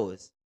at her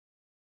lowest.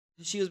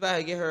 She was about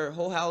to get her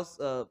whole house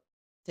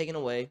taken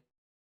away,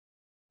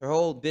 her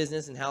whole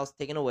business and house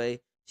taken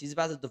away. She's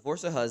about to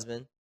divorce her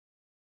husband.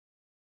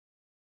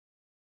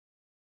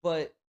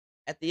 But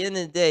at the end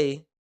of the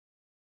day,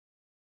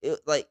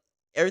 like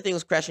everything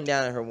was crashing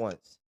down at her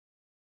once.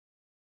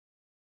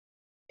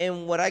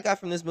 And what I got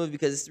from this movie,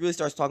 because it really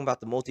starts talking about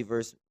the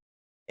multiverse,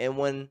 and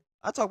when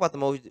I talk about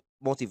the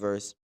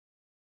multiverse,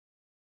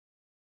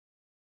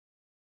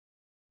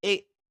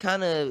 it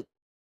kind of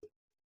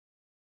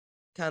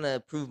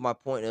proved my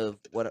point of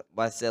what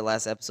I said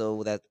last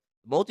episode, that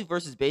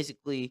multiverse is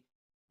basically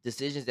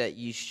decisions that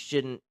you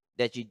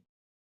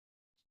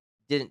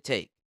didn't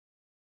take.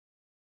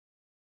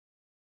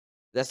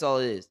 That's all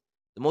it is.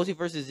 The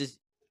multiverse is just,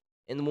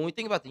 and when we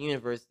think about the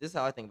universe, this is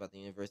how I think about the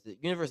universe. The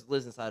universe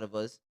lives inside of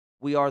us.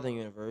 We are the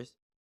universe.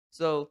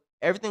 So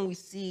everything we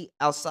see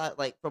outside,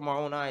 like from our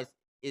own eyes,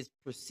 is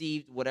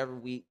perceived whatever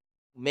we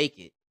make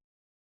it.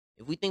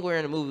 If we think we're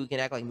in a movie, we can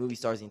act like movie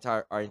stars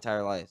our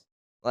entire lives.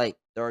 Like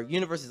our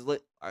universe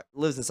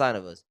lives inside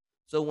of us.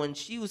 So when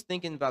she was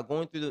thinking about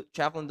going through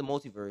traveling the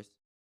multiverse,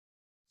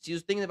 she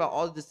was thinking about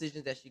all the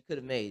decisions that she could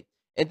have made.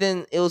 And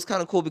then it was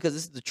kind of cool because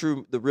this is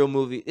the real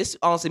movie. This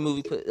honestly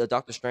movie put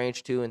Doctor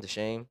Strange 2 into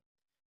shame.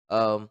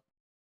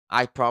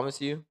 I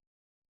promise you,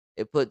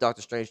 it put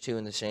Doctor Strange 2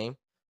 into shame.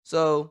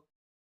 So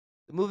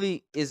the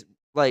movie is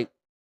like,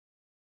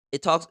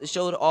 it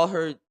showed all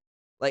her,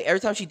 like every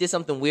time she did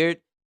something weird,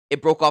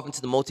 it broke off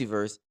into the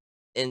multiverse,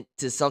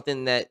 into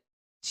something that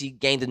she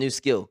gained a new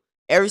skill.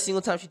 Every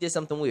single time she did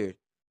something weird.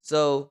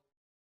 So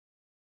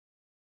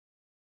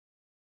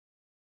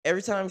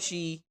every time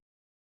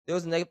there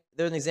was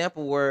an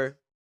example where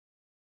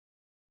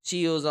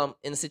she was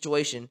in a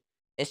situation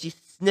and she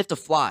sniffed a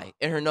fly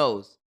in her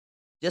nose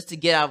just to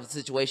get out of the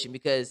situation,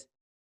 because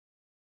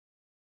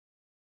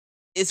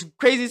it's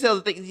crazy as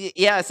hell to think.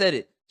 Yeah, I said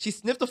it. She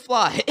sniffed a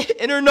fly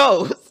in her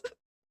nose,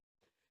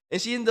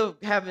 and she ended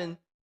up having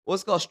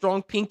what's called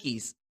strong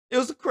pinkies. It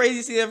was the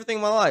craziest thing I ever seen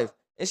in my life.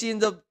 And she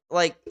ended up,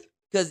 like,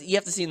 because you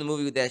have to see in the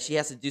movie that she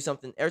has to do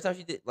something every time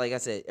she did. Like I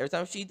said, every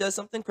time she does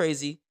something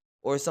crazy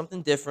or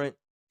something different,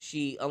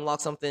 she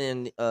unlocks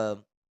something,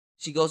 and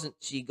she goes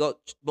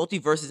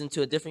multiverses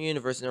into a different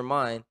universe in her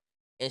mind,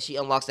 and she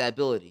unlocks that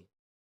ability.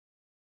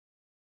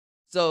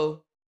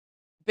 So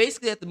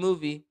basically, at the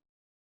movie,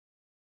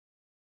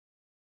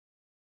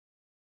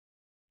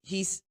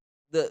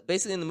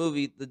 basically in the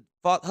movie, the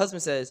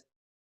husband says,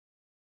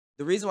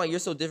 the reason why you're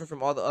so different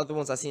from all the other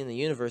ones I see in the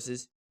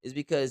universes is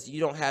because you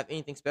don't have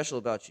anything special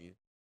about you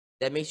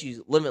that makes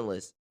you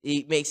limitless.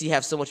 It makes you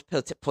have so much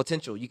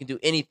potential. You can do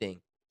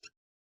anything.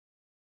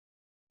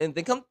 And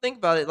then come think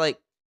about it, like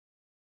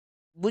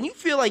when you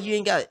feel like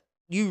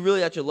you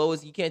really at your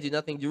lowest, you can't do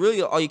nothing. You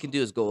really, all you can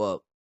do is go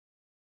up.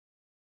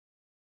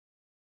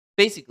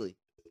 Basically,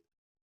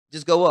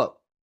 just go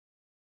up.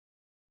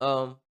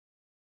 So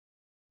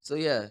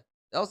yeah,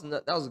 that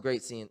was a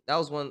great scene. That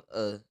was one.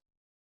 That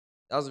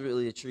was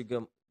really a true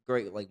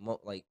great like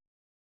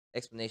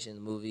explanation in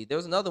the movie. There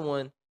was another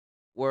one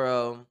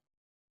where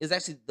it's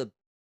actually the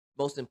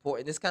most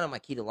important. This is kind of my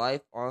key to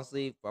life,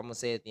 honestly. I'm gonna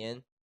say it at the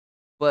end.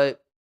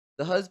 But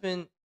the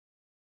husband,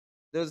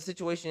 there was a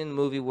situation in the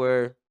movie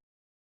where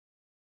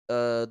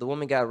the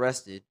woman got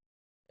arrested,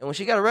 and when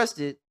she got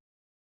arrested,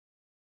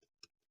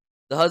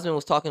 the husband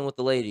was talking with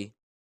the lady,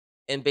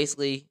 and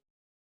basically,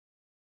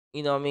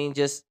 you know what I mean,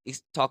 just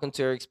talking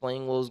to her,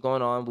 explaining what was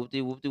going on,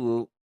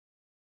 whoop-de-whoop-de-whoop.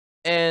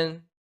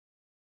 And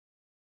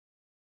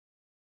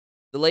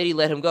the lady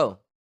let him go.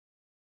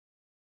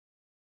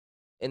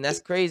 And that's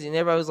crazy. And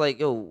everybody was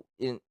like, yo,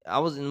 and I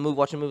was in the movie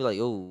watching the movie like,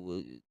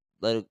 yo,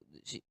 let her,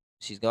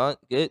 she's gone.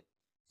 Good.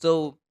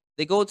 So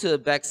they go to a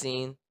back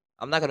scene.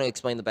 I'm not gonna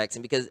explain the back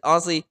scene because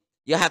honestly,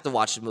 you have to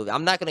watch the movie.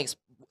 I'm not gonna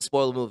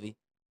spoil the movie.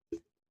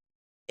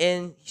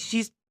 And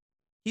he's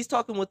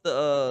talking with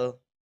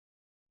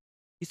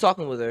he's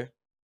talking with her.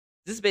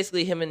 This is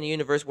basically him in the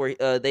universe where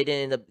they didn't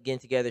end up getting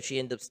together. She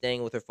ended up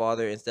staying with her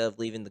father instead of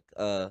leaving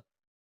to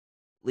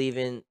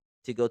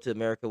go to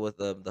America with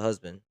the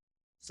husband.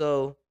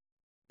 So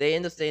they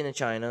end up staying in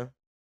China,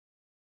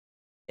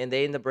 and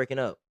they end up breaking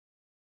up.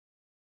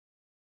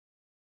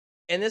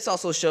 And this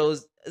also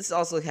gives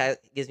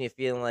me a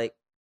feeling like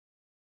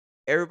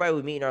everybody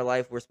we meet in our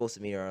life, we're supposed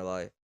to meet in our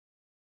life.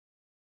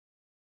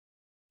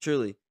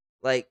 Truly,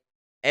 like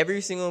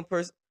every single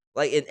person,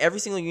 like in every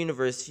single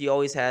universe, she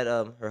always had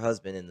her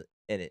husband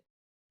in it,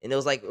 and it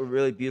was like a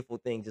really beautiful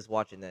thing just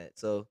watching that.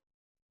 So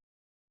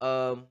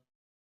um,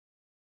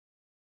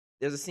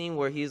 there's a scene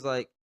where he's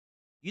like,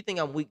 "You think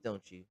I'm weak,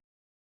 don't you?"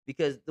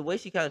 Because the way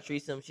she kind of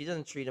treats him, she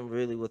doesn't treat him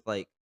really with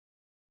like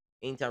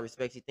any type of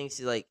respect. She thinks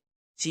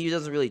she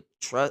doesn't really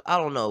trust. I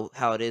don't know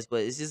how it is,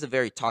 but it's just a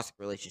very toxic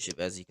relationship,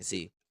 as you can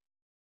see.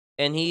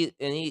 And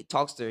he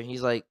talks to her, and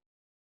he's like,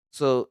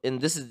 so, and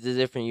this is the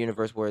different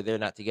universe where they're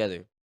not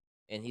together,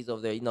 and he's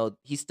over there.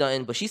 He's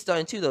stunting, but she's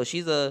stunting too, though.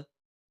 She's a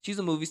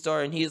movie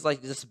star, and he's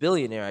like just a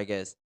billionaire, I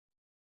guess.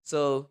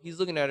 So he's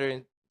looking at her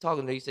and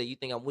talking to her. He said, "You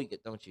think I'm weak,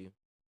 don't you?"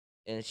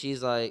 And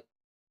she's like,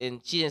 and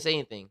she didn't say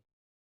anything.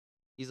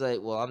 He's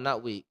like, "Well, I'm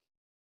not weak.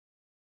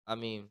 I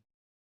mean,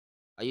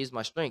 I use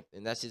my strength,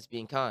 and that's just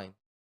being kind.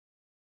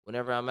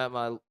 Whenever I'm at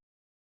my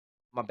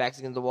back's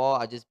against the wall,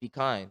 I just be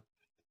kind.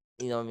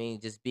 You know what I mean?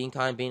 Just being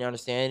kind, being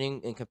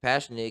understanding, and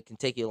compassionate can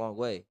take you a long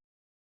way.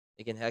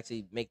 It can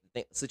actually make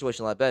the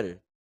situation a lot better."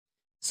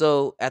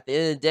 So at the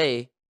end of the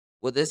day,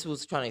 what this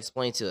was trying to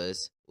explain to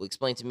us, will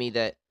explain to me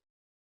that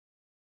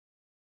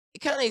it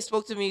kind of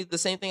spoke to me the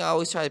same thing I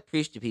always try to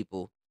preach to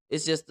people.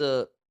 It's just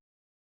the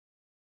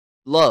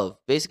love,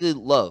 basically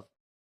love,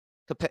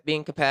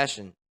 being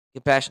compassionate,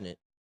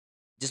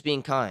 just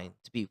being kind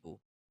to people,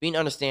 being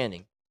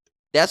understanding.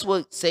 That's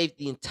what saved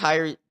the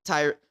entire.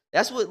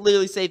 That's what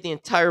literally saved the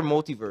entire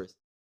multiverse.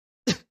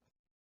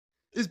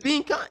 Is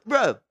being kind,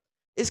 bro.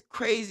 It's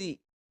crazy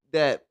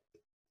that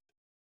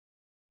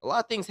a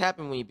lot of things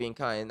happen when you're being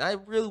kind. And I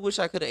really wish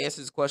I could have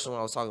answered this question when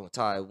I was talking with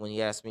Ty when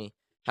he asked me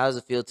how does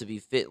it feel to be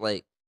fit,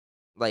 like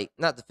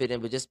not to fit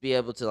in, but just be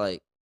able to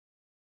like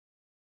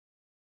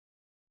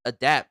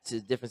adapt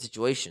to different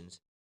situations.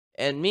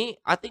 And me,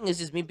 I think it's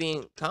just me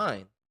being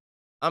kind.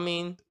 I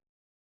mean,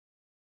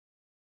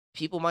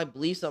 people might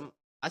believe something.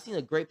 I seen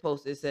a great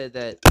post. It said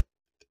that,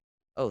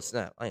 oh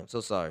snap! I am so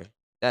sorry.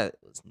 That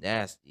was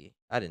nasty.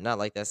 I did not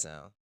like that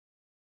sound.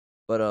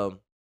 But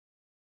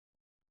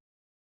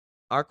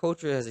our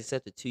culture has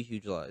accepted two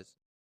huge lies.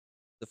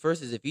 The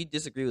first is if you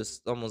disagree with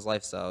someone's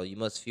lifestyle, you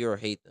must fear or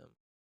hate them.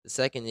 The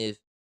second is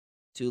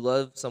to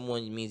love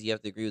someone means you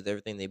have to agree with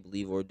everything they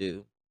believe or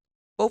do.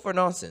 Both are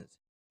nonsense.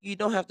 You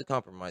don't have to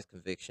compromise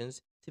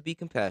convictions to be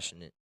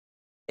compassionate.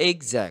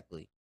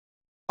 Exactly.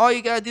 All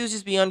you gotta do is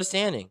just be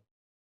understanding.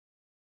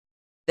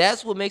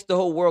 That's what makes the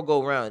whole world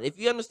go round. If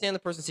you understand the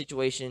person's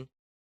situation,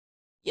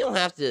 you don't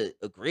have to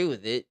agree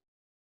with it.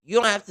 You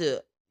don't have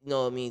to,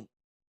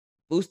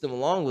 boost them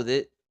along with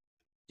it.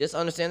 Just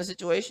understand the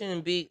situation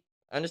and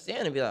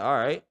understand and be like, all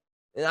right.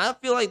 And I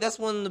feel like that's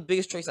one of the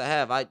biggest traits I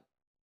have.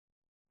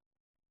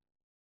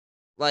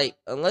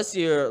 Unless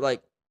you're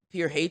like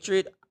pure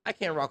hatred, I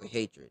can't rock with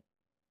hatred.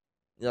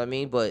 You know what I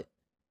mean? But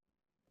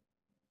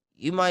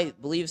you might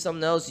believe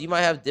something else. You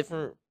might have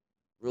different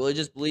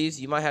religious beliefs.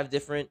 You might have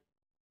different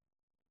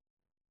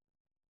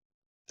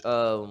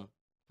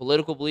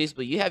political beliefs,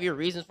 but you have your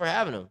reasons for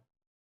having them.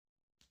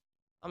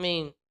 I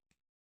mean,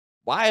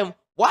 why am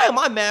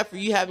I mad for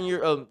you having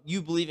your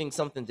you believing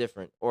something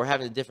different or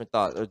having a different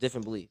thought or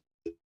different belief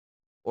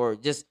or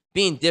just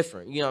being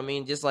different? You know what I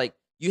mean? Just like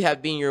you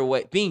have being your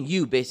way, being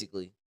you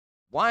basically.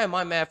 Why am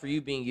I mad for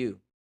you being you?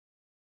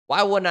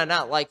 Why would I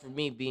not like for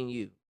me being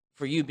you?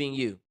 For you being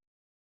you?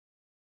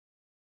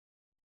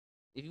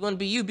 If you want to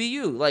be you, be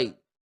you. Like,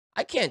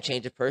 I can't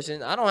change a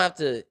person. I don't have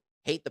to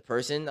hate the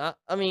person.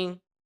 I mean,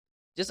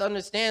 just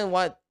understand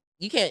why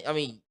you can't. I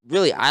mean,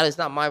 really, it's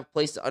not my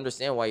place to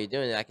understand why you're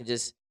doing it. I can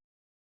just,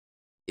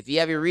 if you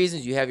have your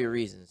reasons, you have your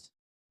reasons.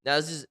 Now,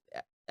 this is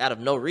out of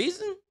no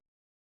reason,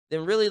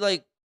 then really,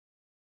 like,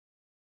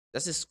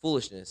 that's just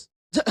foolishness.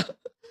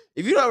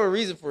 If you don't have a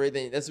reason for it,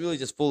 then that's really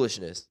just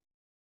foolishness.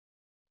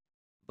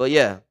 But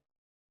yeah,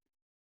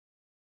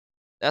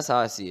 that's how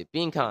I see it.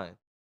 Being kind.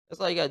 That's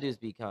all you gotta do is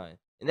be kind.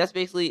 And that's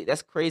crazy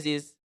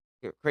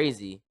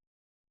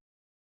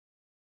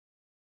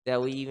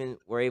that we even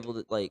were able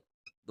to, like,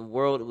 the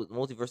world,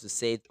 multiverse is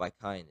saved by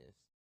kindness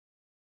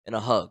and a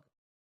hug.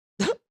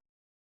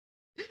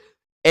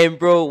 And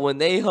bro, when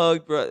they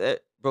hugged, bro,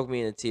 that broke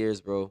me into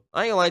tears, bro.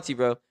 I ain't gonna lie to you,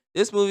 bro.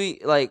 This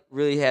movie, like,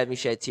 really had me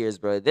shed tears,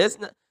 bro. There's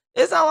not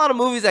a lot of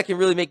movies that can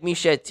really make me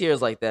shed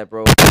tears like that,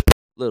 bro.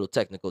 Little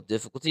technical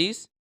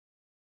difficulties.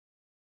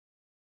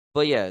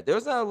 But yeah,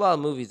 there's not a lot of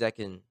movies that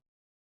can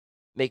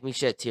make me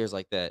shed tears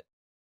like that.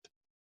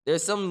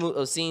 There's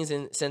some scenes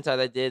in Sentai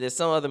that did. There's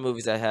some other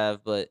movies I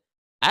have, but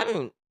I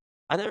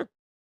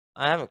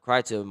haven't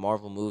cried to a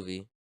Marvel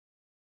movie.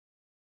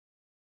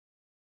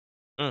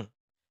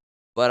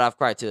 But I've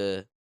cried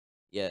to,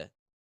 yeah.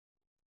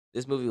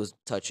 This movie was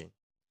touching.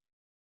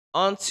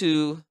 On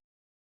to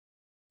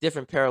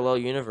different parallel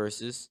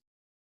universes.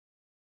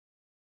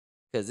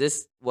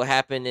 Because what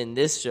happened in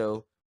this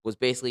show was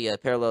basically a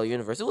parallel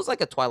universe. It was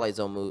like a Twilight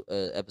Zone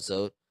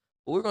episode.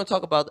 But we're going to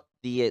talk about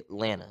the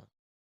Atlanta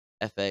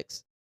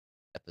FX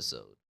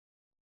episode.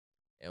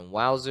 And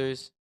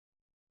wowzers,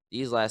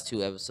 these last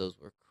two episodes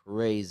were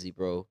crazy,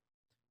 bro.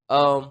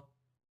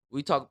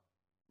 We talked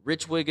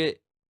Rich Wiggett,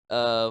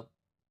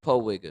 Poe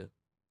Wiggett.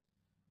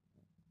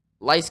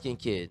 light skinned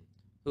kid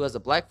who has a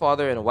black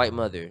father and a white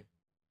mother.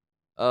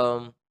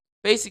 Um,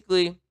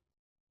 Basically,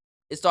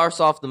 it starts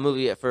off the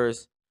movie at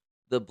first.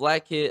 The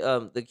kid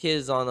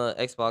is on a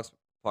Xbox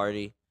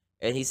party,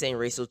 and he's saying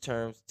racial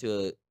terms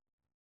to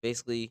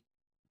basically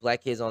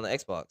black kids on the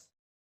Xbox,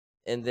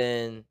 and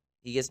then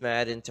he gets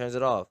mad and turns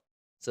it off.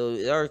 So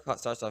it already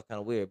starts off kind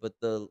of weird. But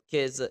the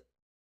kid's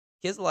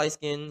light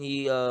skin.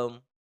 He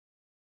has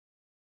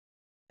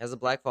a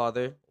black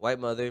father, white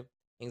mother,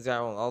 hangs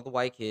out with all the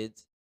white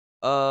kids.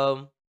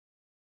 Um,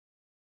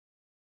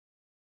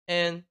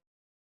 and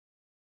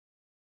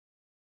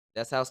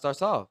that's how it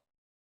starts off.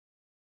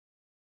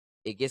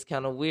 It gets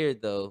kind of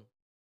weird though,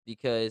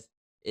 because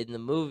in the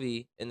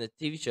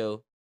TV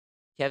show,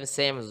 Kevin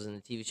Samuels was in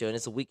the TV show, and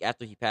it's a week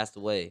after he passed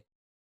away.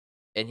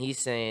 And he's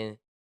saying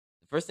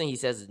the first thing he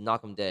says is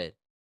 "knock him dead."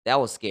 That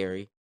was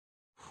scary.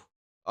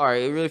 All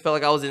right, it really felt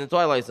like I was in the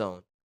Twilight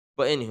Zone.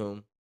 But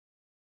anywho,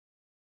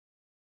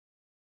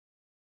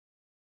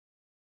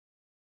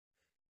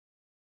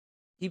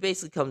 he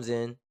basically comes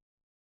in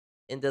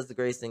and does the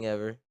greatest thing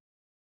ever.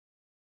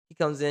 He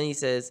comes in, he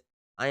says,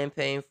 "I am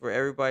paying for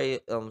everybody.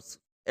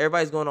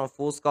 Everybody's going on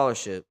full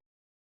scholarship."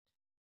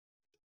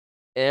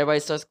 And everybody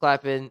starts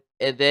clapping,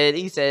 and then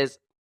he says,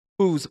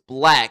 "Who's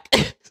black?"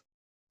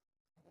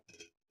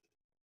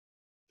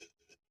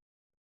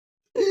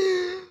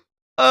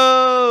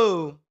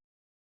 Oh,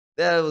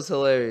 that was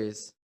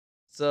hilarious.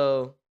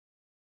 So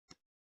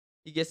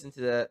he gets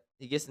into that.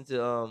 He gets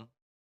into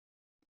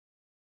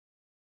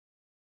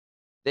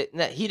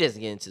he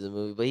doesn't get into the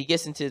movie, but he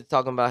gets into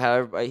talking about how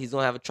everybody he's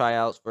gonna have a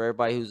tryouts for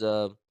everybody who's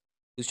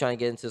trying to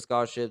get into a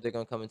scholarship. They're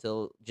gonna come into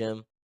the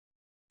gym,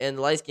 and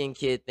the light skinned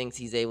kid thinks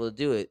he's able to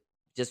do it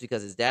just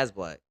because his dad's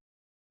black.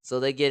 So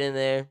they get in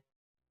there.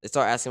 They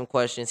start asking him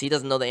questions. He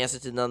doesn't know the answer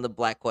to none of the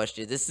black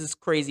questions. This is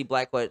crazy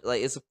black question.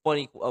 Like it's a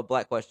funny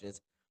black questions.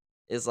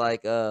 It's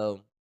like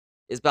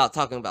it's about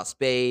talking about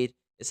Spade.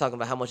 It's talking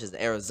about how much is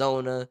in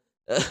Arizona.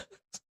 It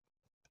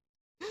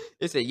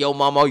said yo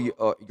mama,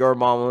 your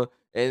mama,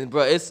 and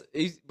bro,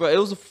 bro, it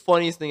was the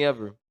funniest thing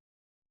ever.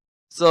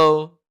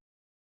 So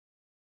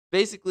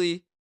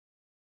basically,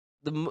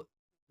 the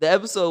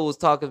episode was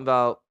talking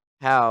about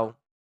how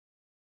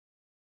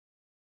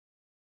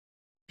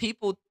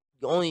people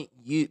only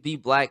be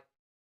black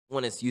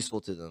when it's useful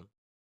to them.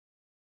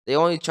 They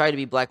only try to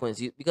be black when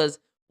it's because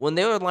when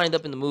they were lined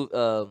up in the movie,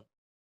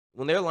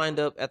 when they were lined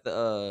up at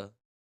the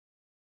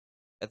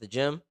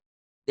gym,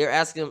 they're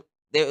asking.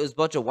 There was a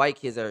bunch of white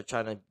kids that are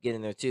trying to get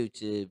in there too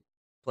to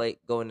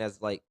go in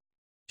as like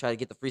try to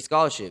get the free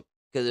scholarship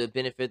because it would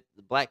benefit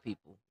the black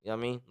people. You know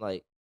what I mean?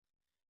 Like,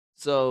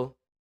 so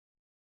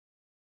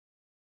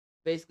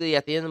basically,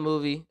 at the end of the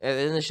movie, at the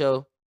end of the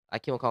show, I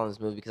keep on calling this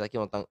movie because I keep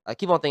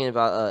on thinking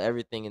about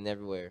everything and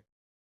everywhere.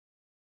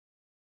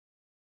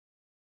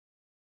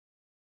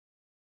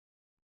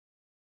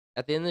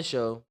 At the end of the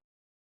show,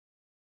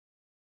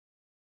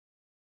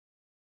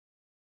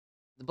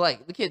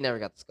 the kid never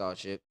got the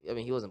scholarship. I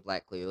mean, he wasn't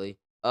black clearly.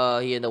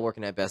 He ended up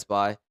working at Best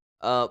Buy.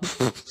 And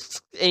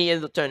he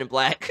ended up turning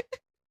black.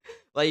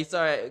 Like he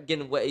started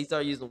he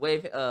started using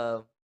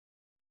the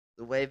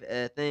wave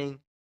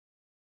thing.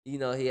 You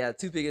know, he had a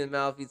toothpick in his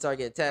mouth. He started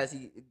getting tats.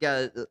 He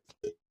got a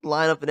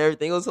line up and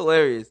everything. It was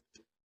hilarious.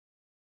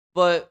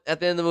 But at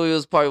the end of the movie, it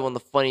was probably one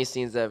of the funniest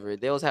scenes ever.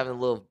 They was having a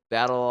little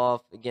battle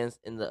off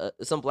against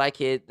some black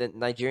kid, that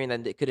Nigerian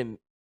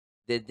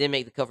that didn't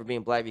make the cut for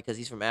being black because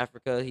he's from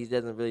Africa. He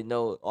doesn't really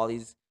know all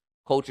these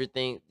culture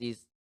things,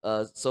 these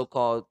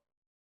so-called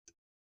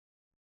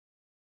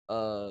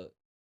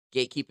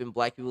gatekeeping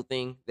black people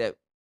thing that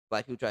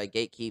black people try to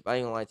gatekeep. I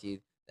ain't gonna lie to you.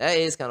 That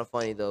is kind of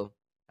funny though.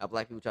 How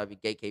black people try to be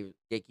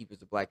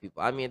gatekeepers of black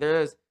people. I mean,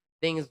 there's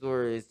things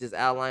where it's just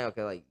outlined.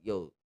 Okay, like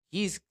yo,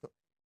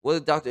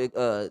 what did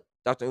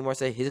Dr. Umar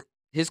say?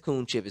 His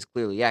coon chip is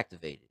clearly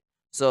activated.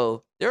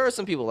 So there are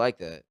some people like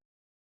that,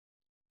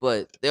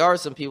 but there are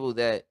some people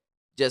that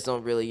just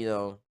don't really,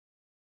 that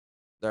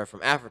are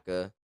from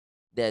Africa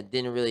that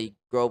didn't really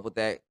grow up with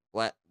that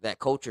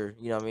culture.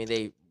 You know what I mean?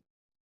 They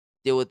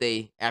did what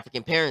they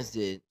African parents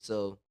did.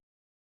 So,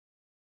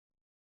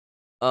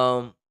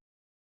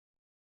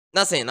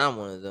 not saying I'm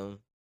one of them.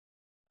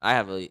 I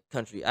have a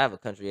country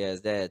ass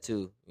dad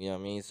too. You know what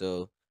I mean?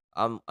 So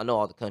I know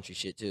all the country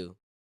shit too.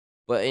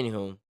 But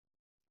anywho,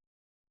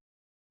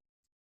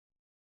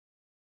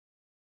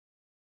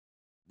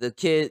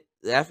 the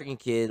African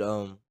kid,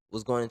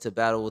 was going into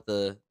battle with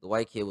the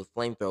white kid with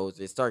flamethrowers.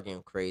 They start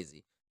getting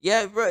crazy.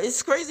 Yeah, bro,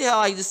 it's crazy how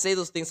I just say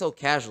those things so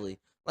casually.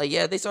 Like,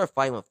 yeah, they start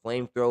fighting with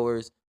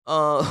flamethrowers.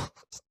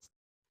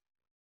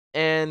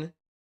 And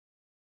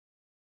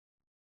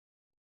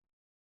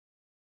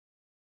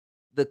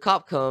the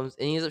cop comes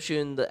and he ends up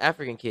shooting the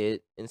African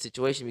kid in the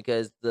situation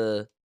because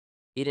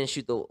he didn't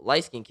shoot the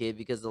light skinned kid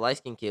because the light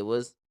skinned kid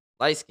was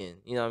light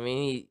skinned. You know what I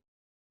mean?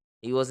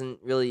 He wasn't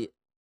really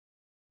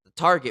the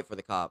target for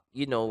the cop.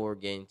 You know, we're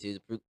getting to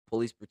the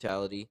police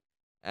brutality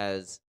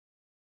as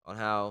on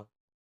how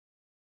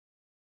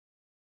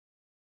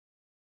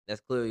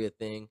that's clearly a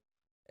thing,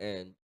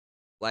 and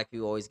black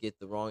people always get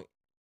the wrong.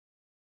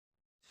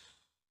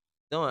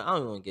 I don't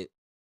even want to get.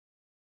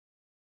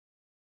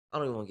 I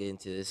don't even want to get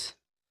into this.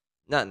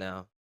 Not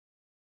now.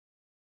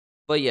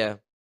 But yeah,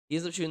 he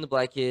ends up shooting the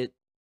black kid,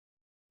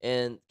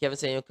 and Kevin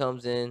Samuel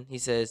comes in. He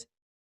says,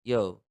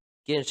 "Yo,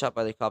 getting shot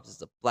by the cops is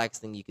the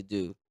blackest thing you could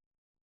do.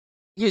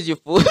 Here's your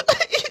full."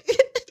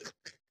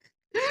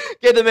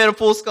 Get the man a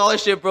full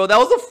scholarship, bro. That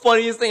was the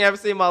funniest thing I've ever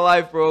seen in my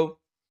life, bro.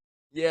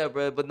 Yeah,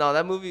 bro. But no,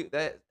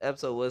 that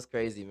episode was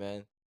crazy,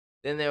 man.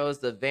 Then there was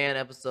the Van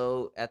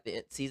episode at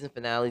the season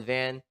finale.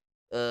 Van,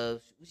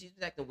 she's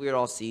been acting weird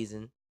all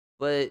season,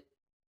 but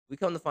we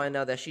come to find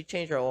out that she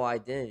changed her whole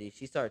identity.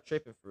 She started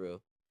tripping for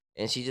real,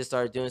 and she just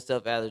started doing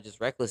stuff out of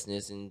just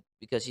recklessness, and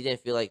because she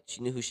didn't feel like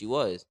she knew who she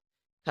was.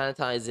 Kind of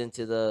ties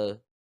into the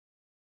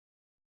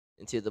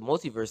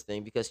multiverse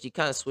thing because she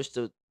kind of switched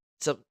to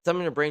something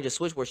in her brain just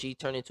switched where she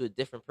turned into a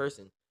different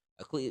person,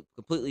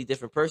 completely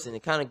different person.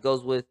 It kind of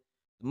goes with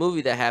the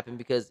movie that happened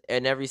because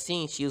in every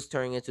scene she was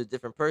turning into a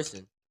different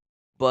person,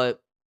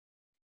 but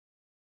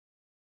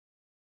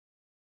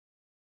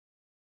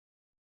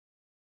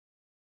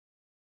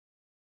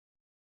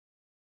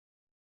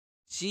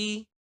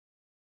she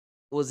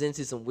was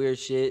into some weird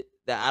shit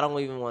that I don't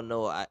even want to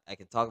know. I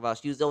can talk about.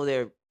 She was over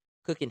there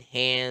cooking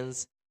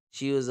hands.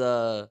 She was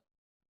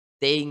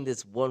dating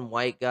this one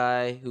white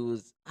guy who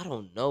was, I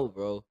don't know,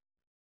 bro.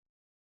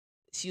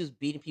 She was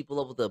beating people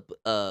up with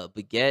a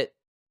baguette,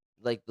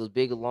 like those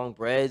big long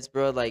breads,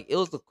 bro. Like it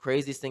was the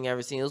craziest thing I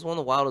ever seen. It was one of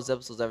the wildest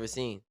episodes I've ever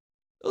seen.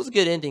 It was a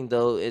good ending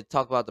though. It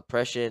talked about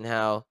depression and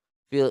how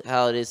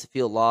it is to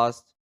feel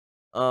lost.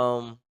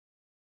 Um,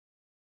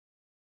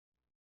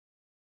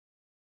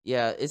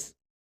 yeah, it's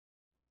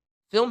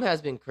film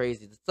has been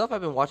crazy. The stuff I've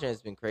been watching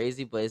has been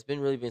crazy, but it's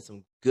really been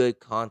some good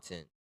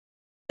content.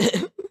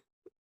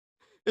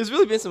 It's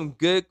really been some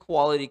good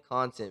quality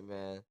content,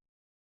 man.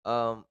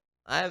 I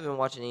haven't been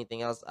watching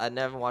anything else. I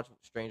never watched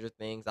Stranger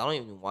Things. I don't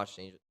even watch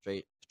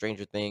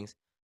Stranger Things.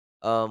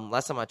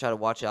 Last time I tried to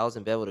watch it, I was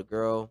in bed with a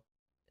girl,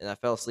 and I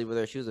fell asleep with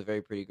her. She was a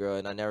very pretty girl,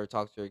 and I never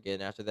talked to her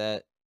again after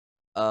that.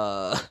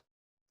 Uh,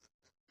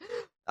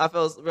 I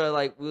felt bro,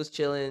 like we was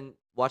chilling,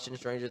 watching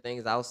Stranger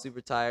Things. I was super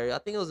tired. I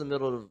think it was the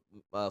middle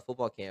of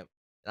football camp,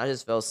 and I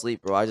just fell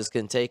asleep, bro. I just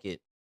couldn't take it.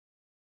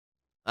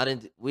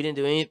 We didn't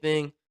do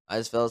anything. I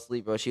just fell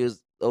asleep, bro. She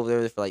was over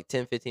there for like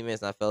 10, 15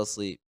 minutes, and I fell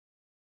asleep.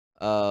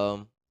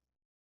 Um,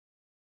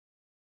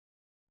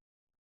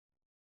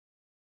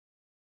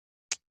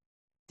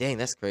 dang,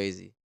 that's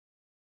crazy.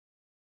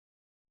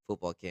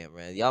 Football camp,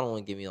 man. Y'all don't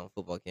want to get me on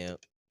football camp.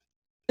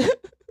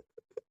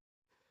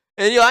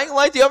 And yo, I ain't gonna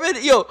lie to you. I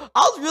mean, yo, I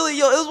was really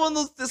It was one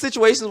of those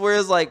situations where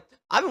it's like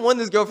I've been wanting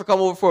this girl for come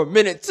over for a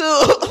minute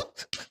too.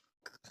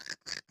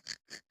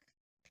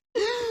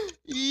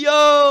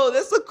 Yo,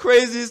 that's the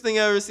craziest thing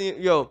I've ever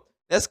seen. Yo,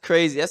 that's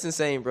crazy. That's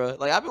insane, bro.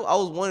 Like I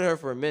was wanting her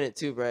for a minute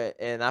too, bro.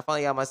 And I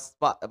finally got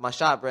my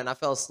shot, bro. And I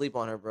fell asleep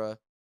on her, bro.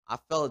 I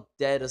fell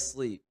dead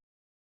asleep.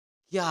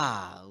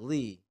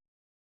 Golly.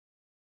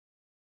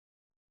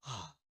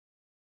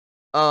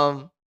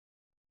 um.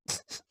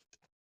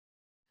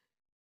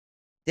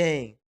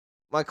 Dang,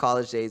 my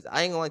college days.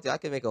 I ain't gonna lie to you. I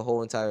can make a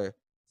whole entire.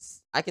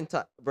 I can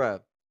talk,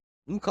 bro.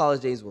 Them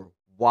college days were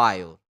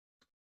wild.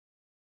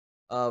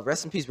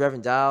 Rest in peace,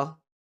 Reverend Dial.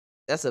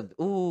 That's a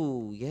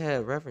ooh yeah,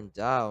 Reverend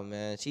Dial,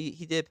 man.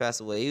 He did pass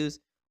away. He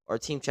was our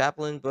team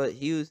chaplain, but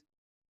he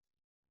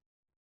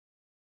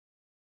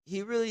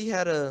really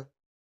had a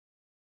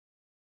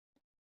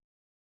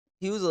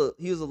he was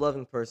a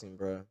loving person,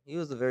 bro. He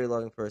was a very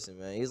loving person,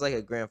 man. He was like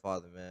a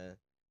grandfather, man.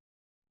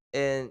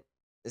 And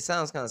it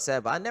sounds kind of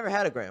sad, but I never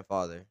had a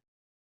grandfather.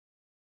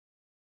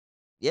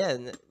 Yeah,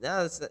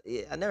 now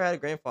yeah, I never had a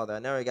grandfather. I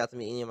never got to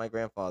meet any of my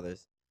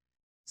grandfathers.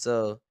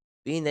 So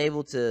being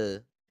able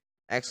to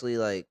actually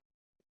like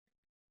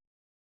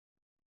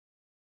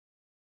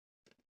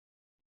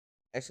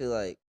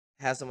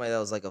have somebody that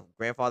was like a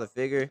grandfather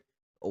figure,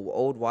 a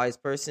old wise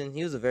person.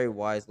 He was a very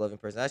wise, loving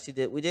person.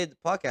 We did the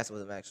podcast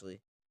with him actually,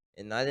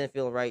 and I didn't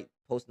feel right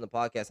posting the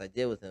podcast I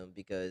did with him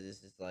because it's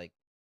just like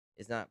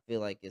it's not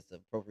feel like it's the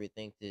appropriate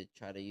thing to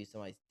try to use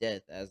somebody's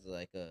death as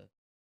like a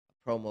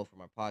promo for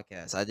my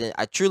podcast.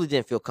 I truly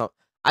didn't feel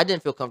I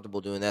didn't feel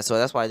comfortable doing that, so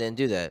that's why I didn't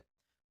do that.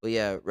 But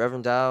yeah,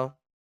 Reverend Dow,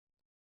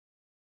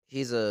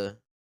 he's a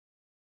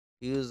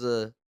he was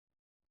a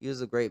he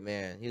was a great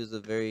man. He was a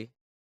very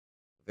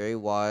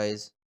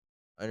wise,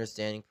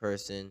 understanding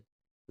person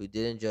who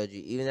didn't judge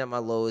you. Even at my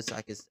lowest,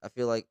 I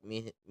feel like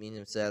me and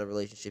him still had a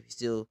relationship.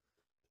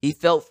 He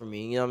felt for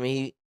me. You know what I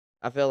mean?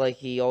 I felt like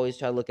he always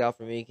tried to look out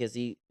for me because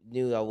he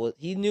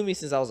knew me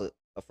since I was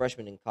a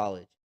freshman in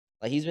college.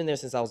 Like he's been there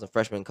since I was a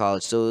freshman in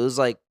college. So it was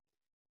like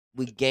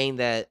we built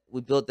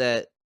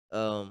that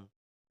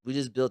we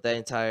just built that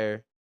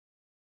entire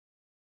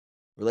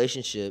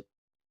relationship.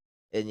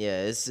 And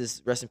yeah, it's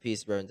just rest in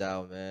peace, Reverend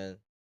Dow, man.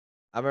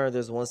 I remember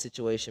there's one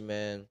situation,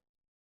 man.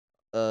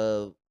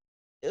 Uh,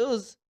 it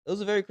was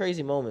a very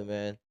crazy moment,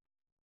 man.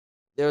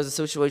 There was a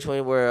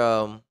situation where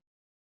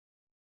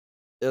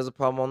there was a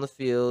problem on the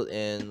field,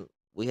 and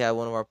we had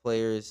one of our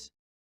players.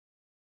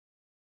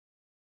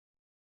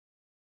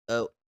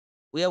 Uh,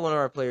 we had one of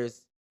our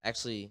players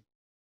actually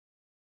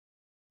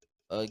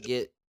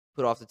get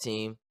put off the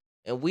team,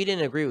 and we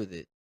didn't agree with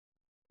it.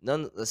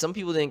 Some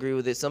people didn't agree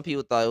with it. Some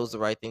people thought it was the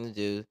right thing to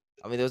do.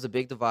 I mean, there was a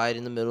big divide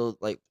in the middle,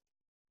 like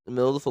the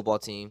middle of the football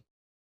team.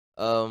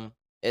 And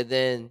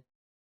then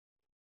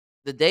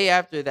the day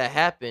after that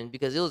happened,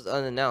 because it was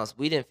unannounced,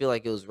 we didn't feel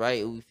like it was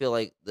right. We feel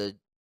like the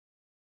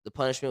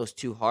punishment was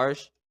too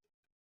harsh.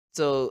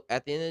 So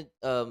at the end,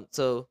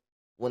 so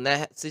when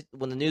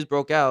the news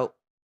broke out,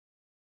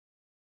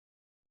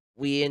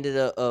 we ended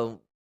up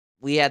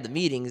we had the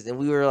meetings and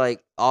we were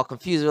like all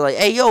confused. We were like,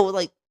 "Hey, yo,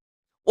 like,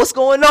 what's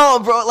going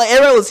on, bro?" Like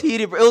everybody was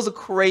heated, bro. It was the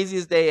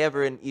craziest day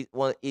ever in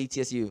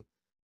ETSU.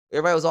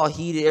 Everybody was all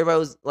heated.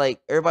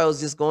 Everybody was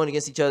just going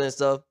against each other and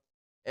stuff.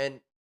 And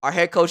our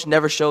head coach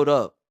never showed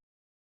up.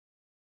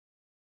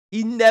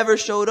 He never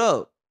showed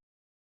up.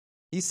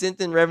 He sent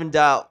in Reverend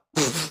Dow.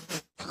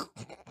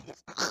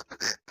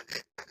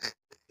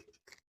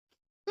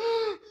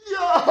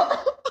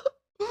 Yo,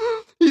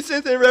 he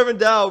sent in Reverend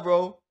Dow,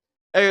 bro.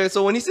 Anyway,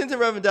 so when he sent in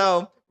Reverend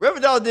Dow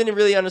didn't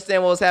really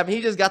understand what was happening.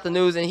 He just got the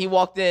news and he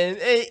walked in.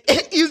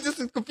 And he was just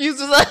as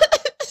confused as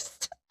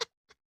us.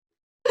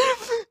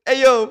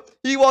 Hey, yo,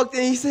 he walked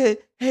in. He said,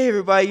 "Hey,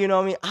 everybody, you know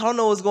what I mean? I don't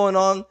know what's going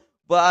on,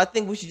 but I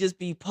think we should just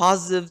be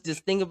positive.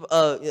 Just think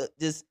of,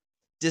 just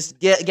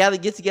get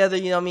together.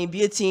 You know what I mean?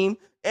 Be a team."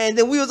 And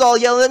then we was all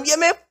yelling at him, "Yeah,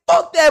 man,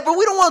 fuck that, bro.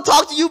 We don't want to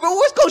talk to you, bro.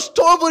 Where's Coach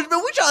Torbush, bro?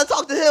 We trying to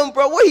talk to him,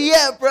 bro. Where he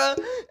at, bro?"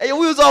 And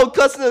we was all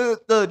cussing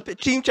the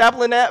team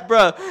chaplain at,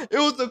 bro. It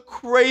was the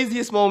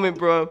craziest moment,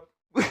 bro.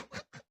 It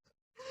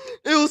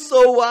was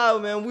so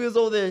wild, man. We was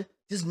over there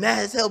just mad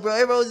as hell, bro.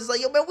 Everybody was just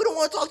like, "Yo, man, we don't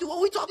want to talk to you. What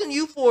are we talking to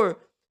you for?"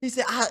 He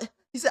said, "Hi,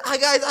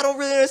 guys, I don't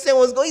really understand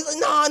what's going on."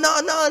 He's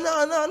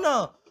like,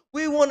 "No.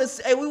 We want to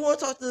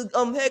talk to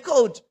the head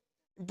coach,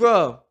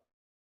 bro."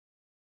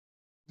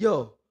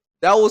 Yo,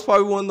 that was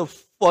probably one of the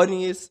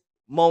funniest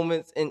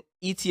moments in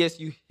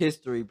ETSU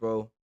history,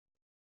 bro.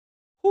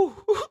 Whew.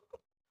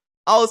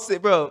 I would say,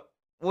 bro,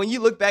 when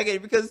you look back at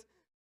it, because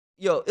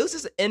yo, it was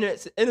just an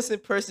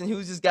innocent person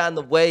who just got in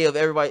the way of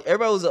everybody.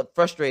 Everybody was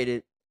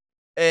frustrated,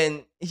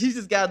 and he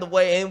just got in the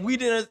way, and he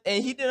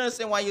didn't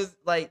understand why he was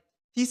like.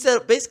 He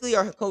said basically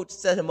our coach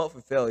set him up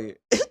for failure.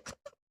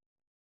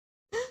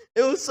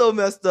 It was so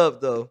messed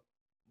up though.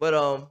 But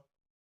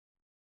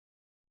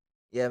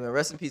yeah, man,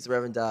 rest in peace,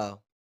 Reverend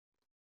Dial.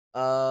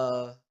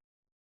 Wow.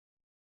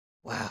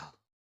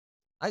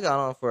 I got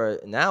on for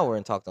an hour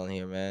and talked on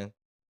here, man.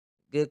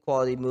 Good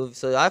quality movie.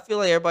 So I feel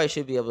like everybody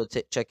should be able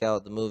to check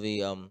out the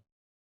movie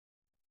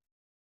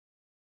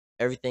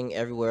Everything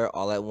Everywhere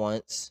All at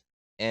Once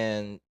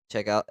and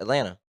check out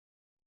Atlanta.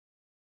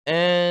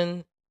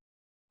 And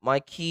my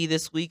key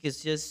this week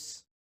is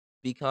just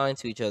be kind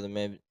to each other,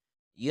 man.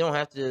 Like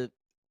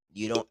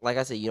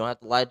I said, you don't have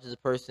to lie to the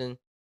person.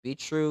 Be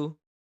true,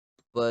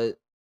 but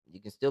you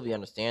can still be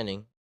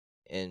understanding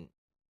and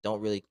don't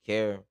really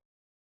care.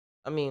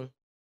 I mean,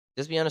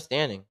 just be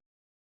understanding.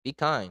 Be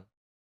kind.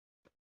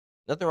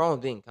 Nothing wrong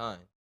with being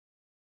kind.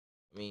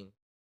 I mean,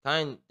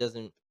 you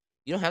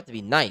don't have to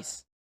be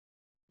nice.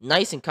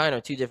 Nice and kind are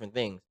two different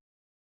things.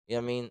 You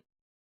know what I mean?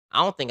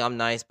 I don't think I'm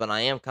nice, but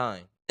I am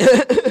kind.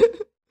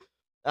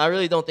 I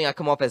really don't think I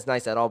come off as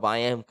nice at all, but I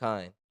am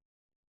kind.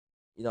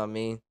 You know what I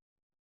mean?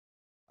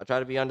 I try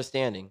to be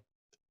understanding.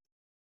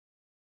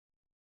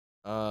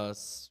 But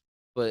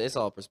it's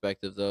all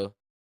perspective though.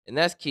 And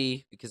that's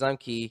Key, because I'm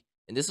Key,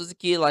 and this was the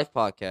Key of Life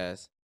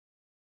podcast.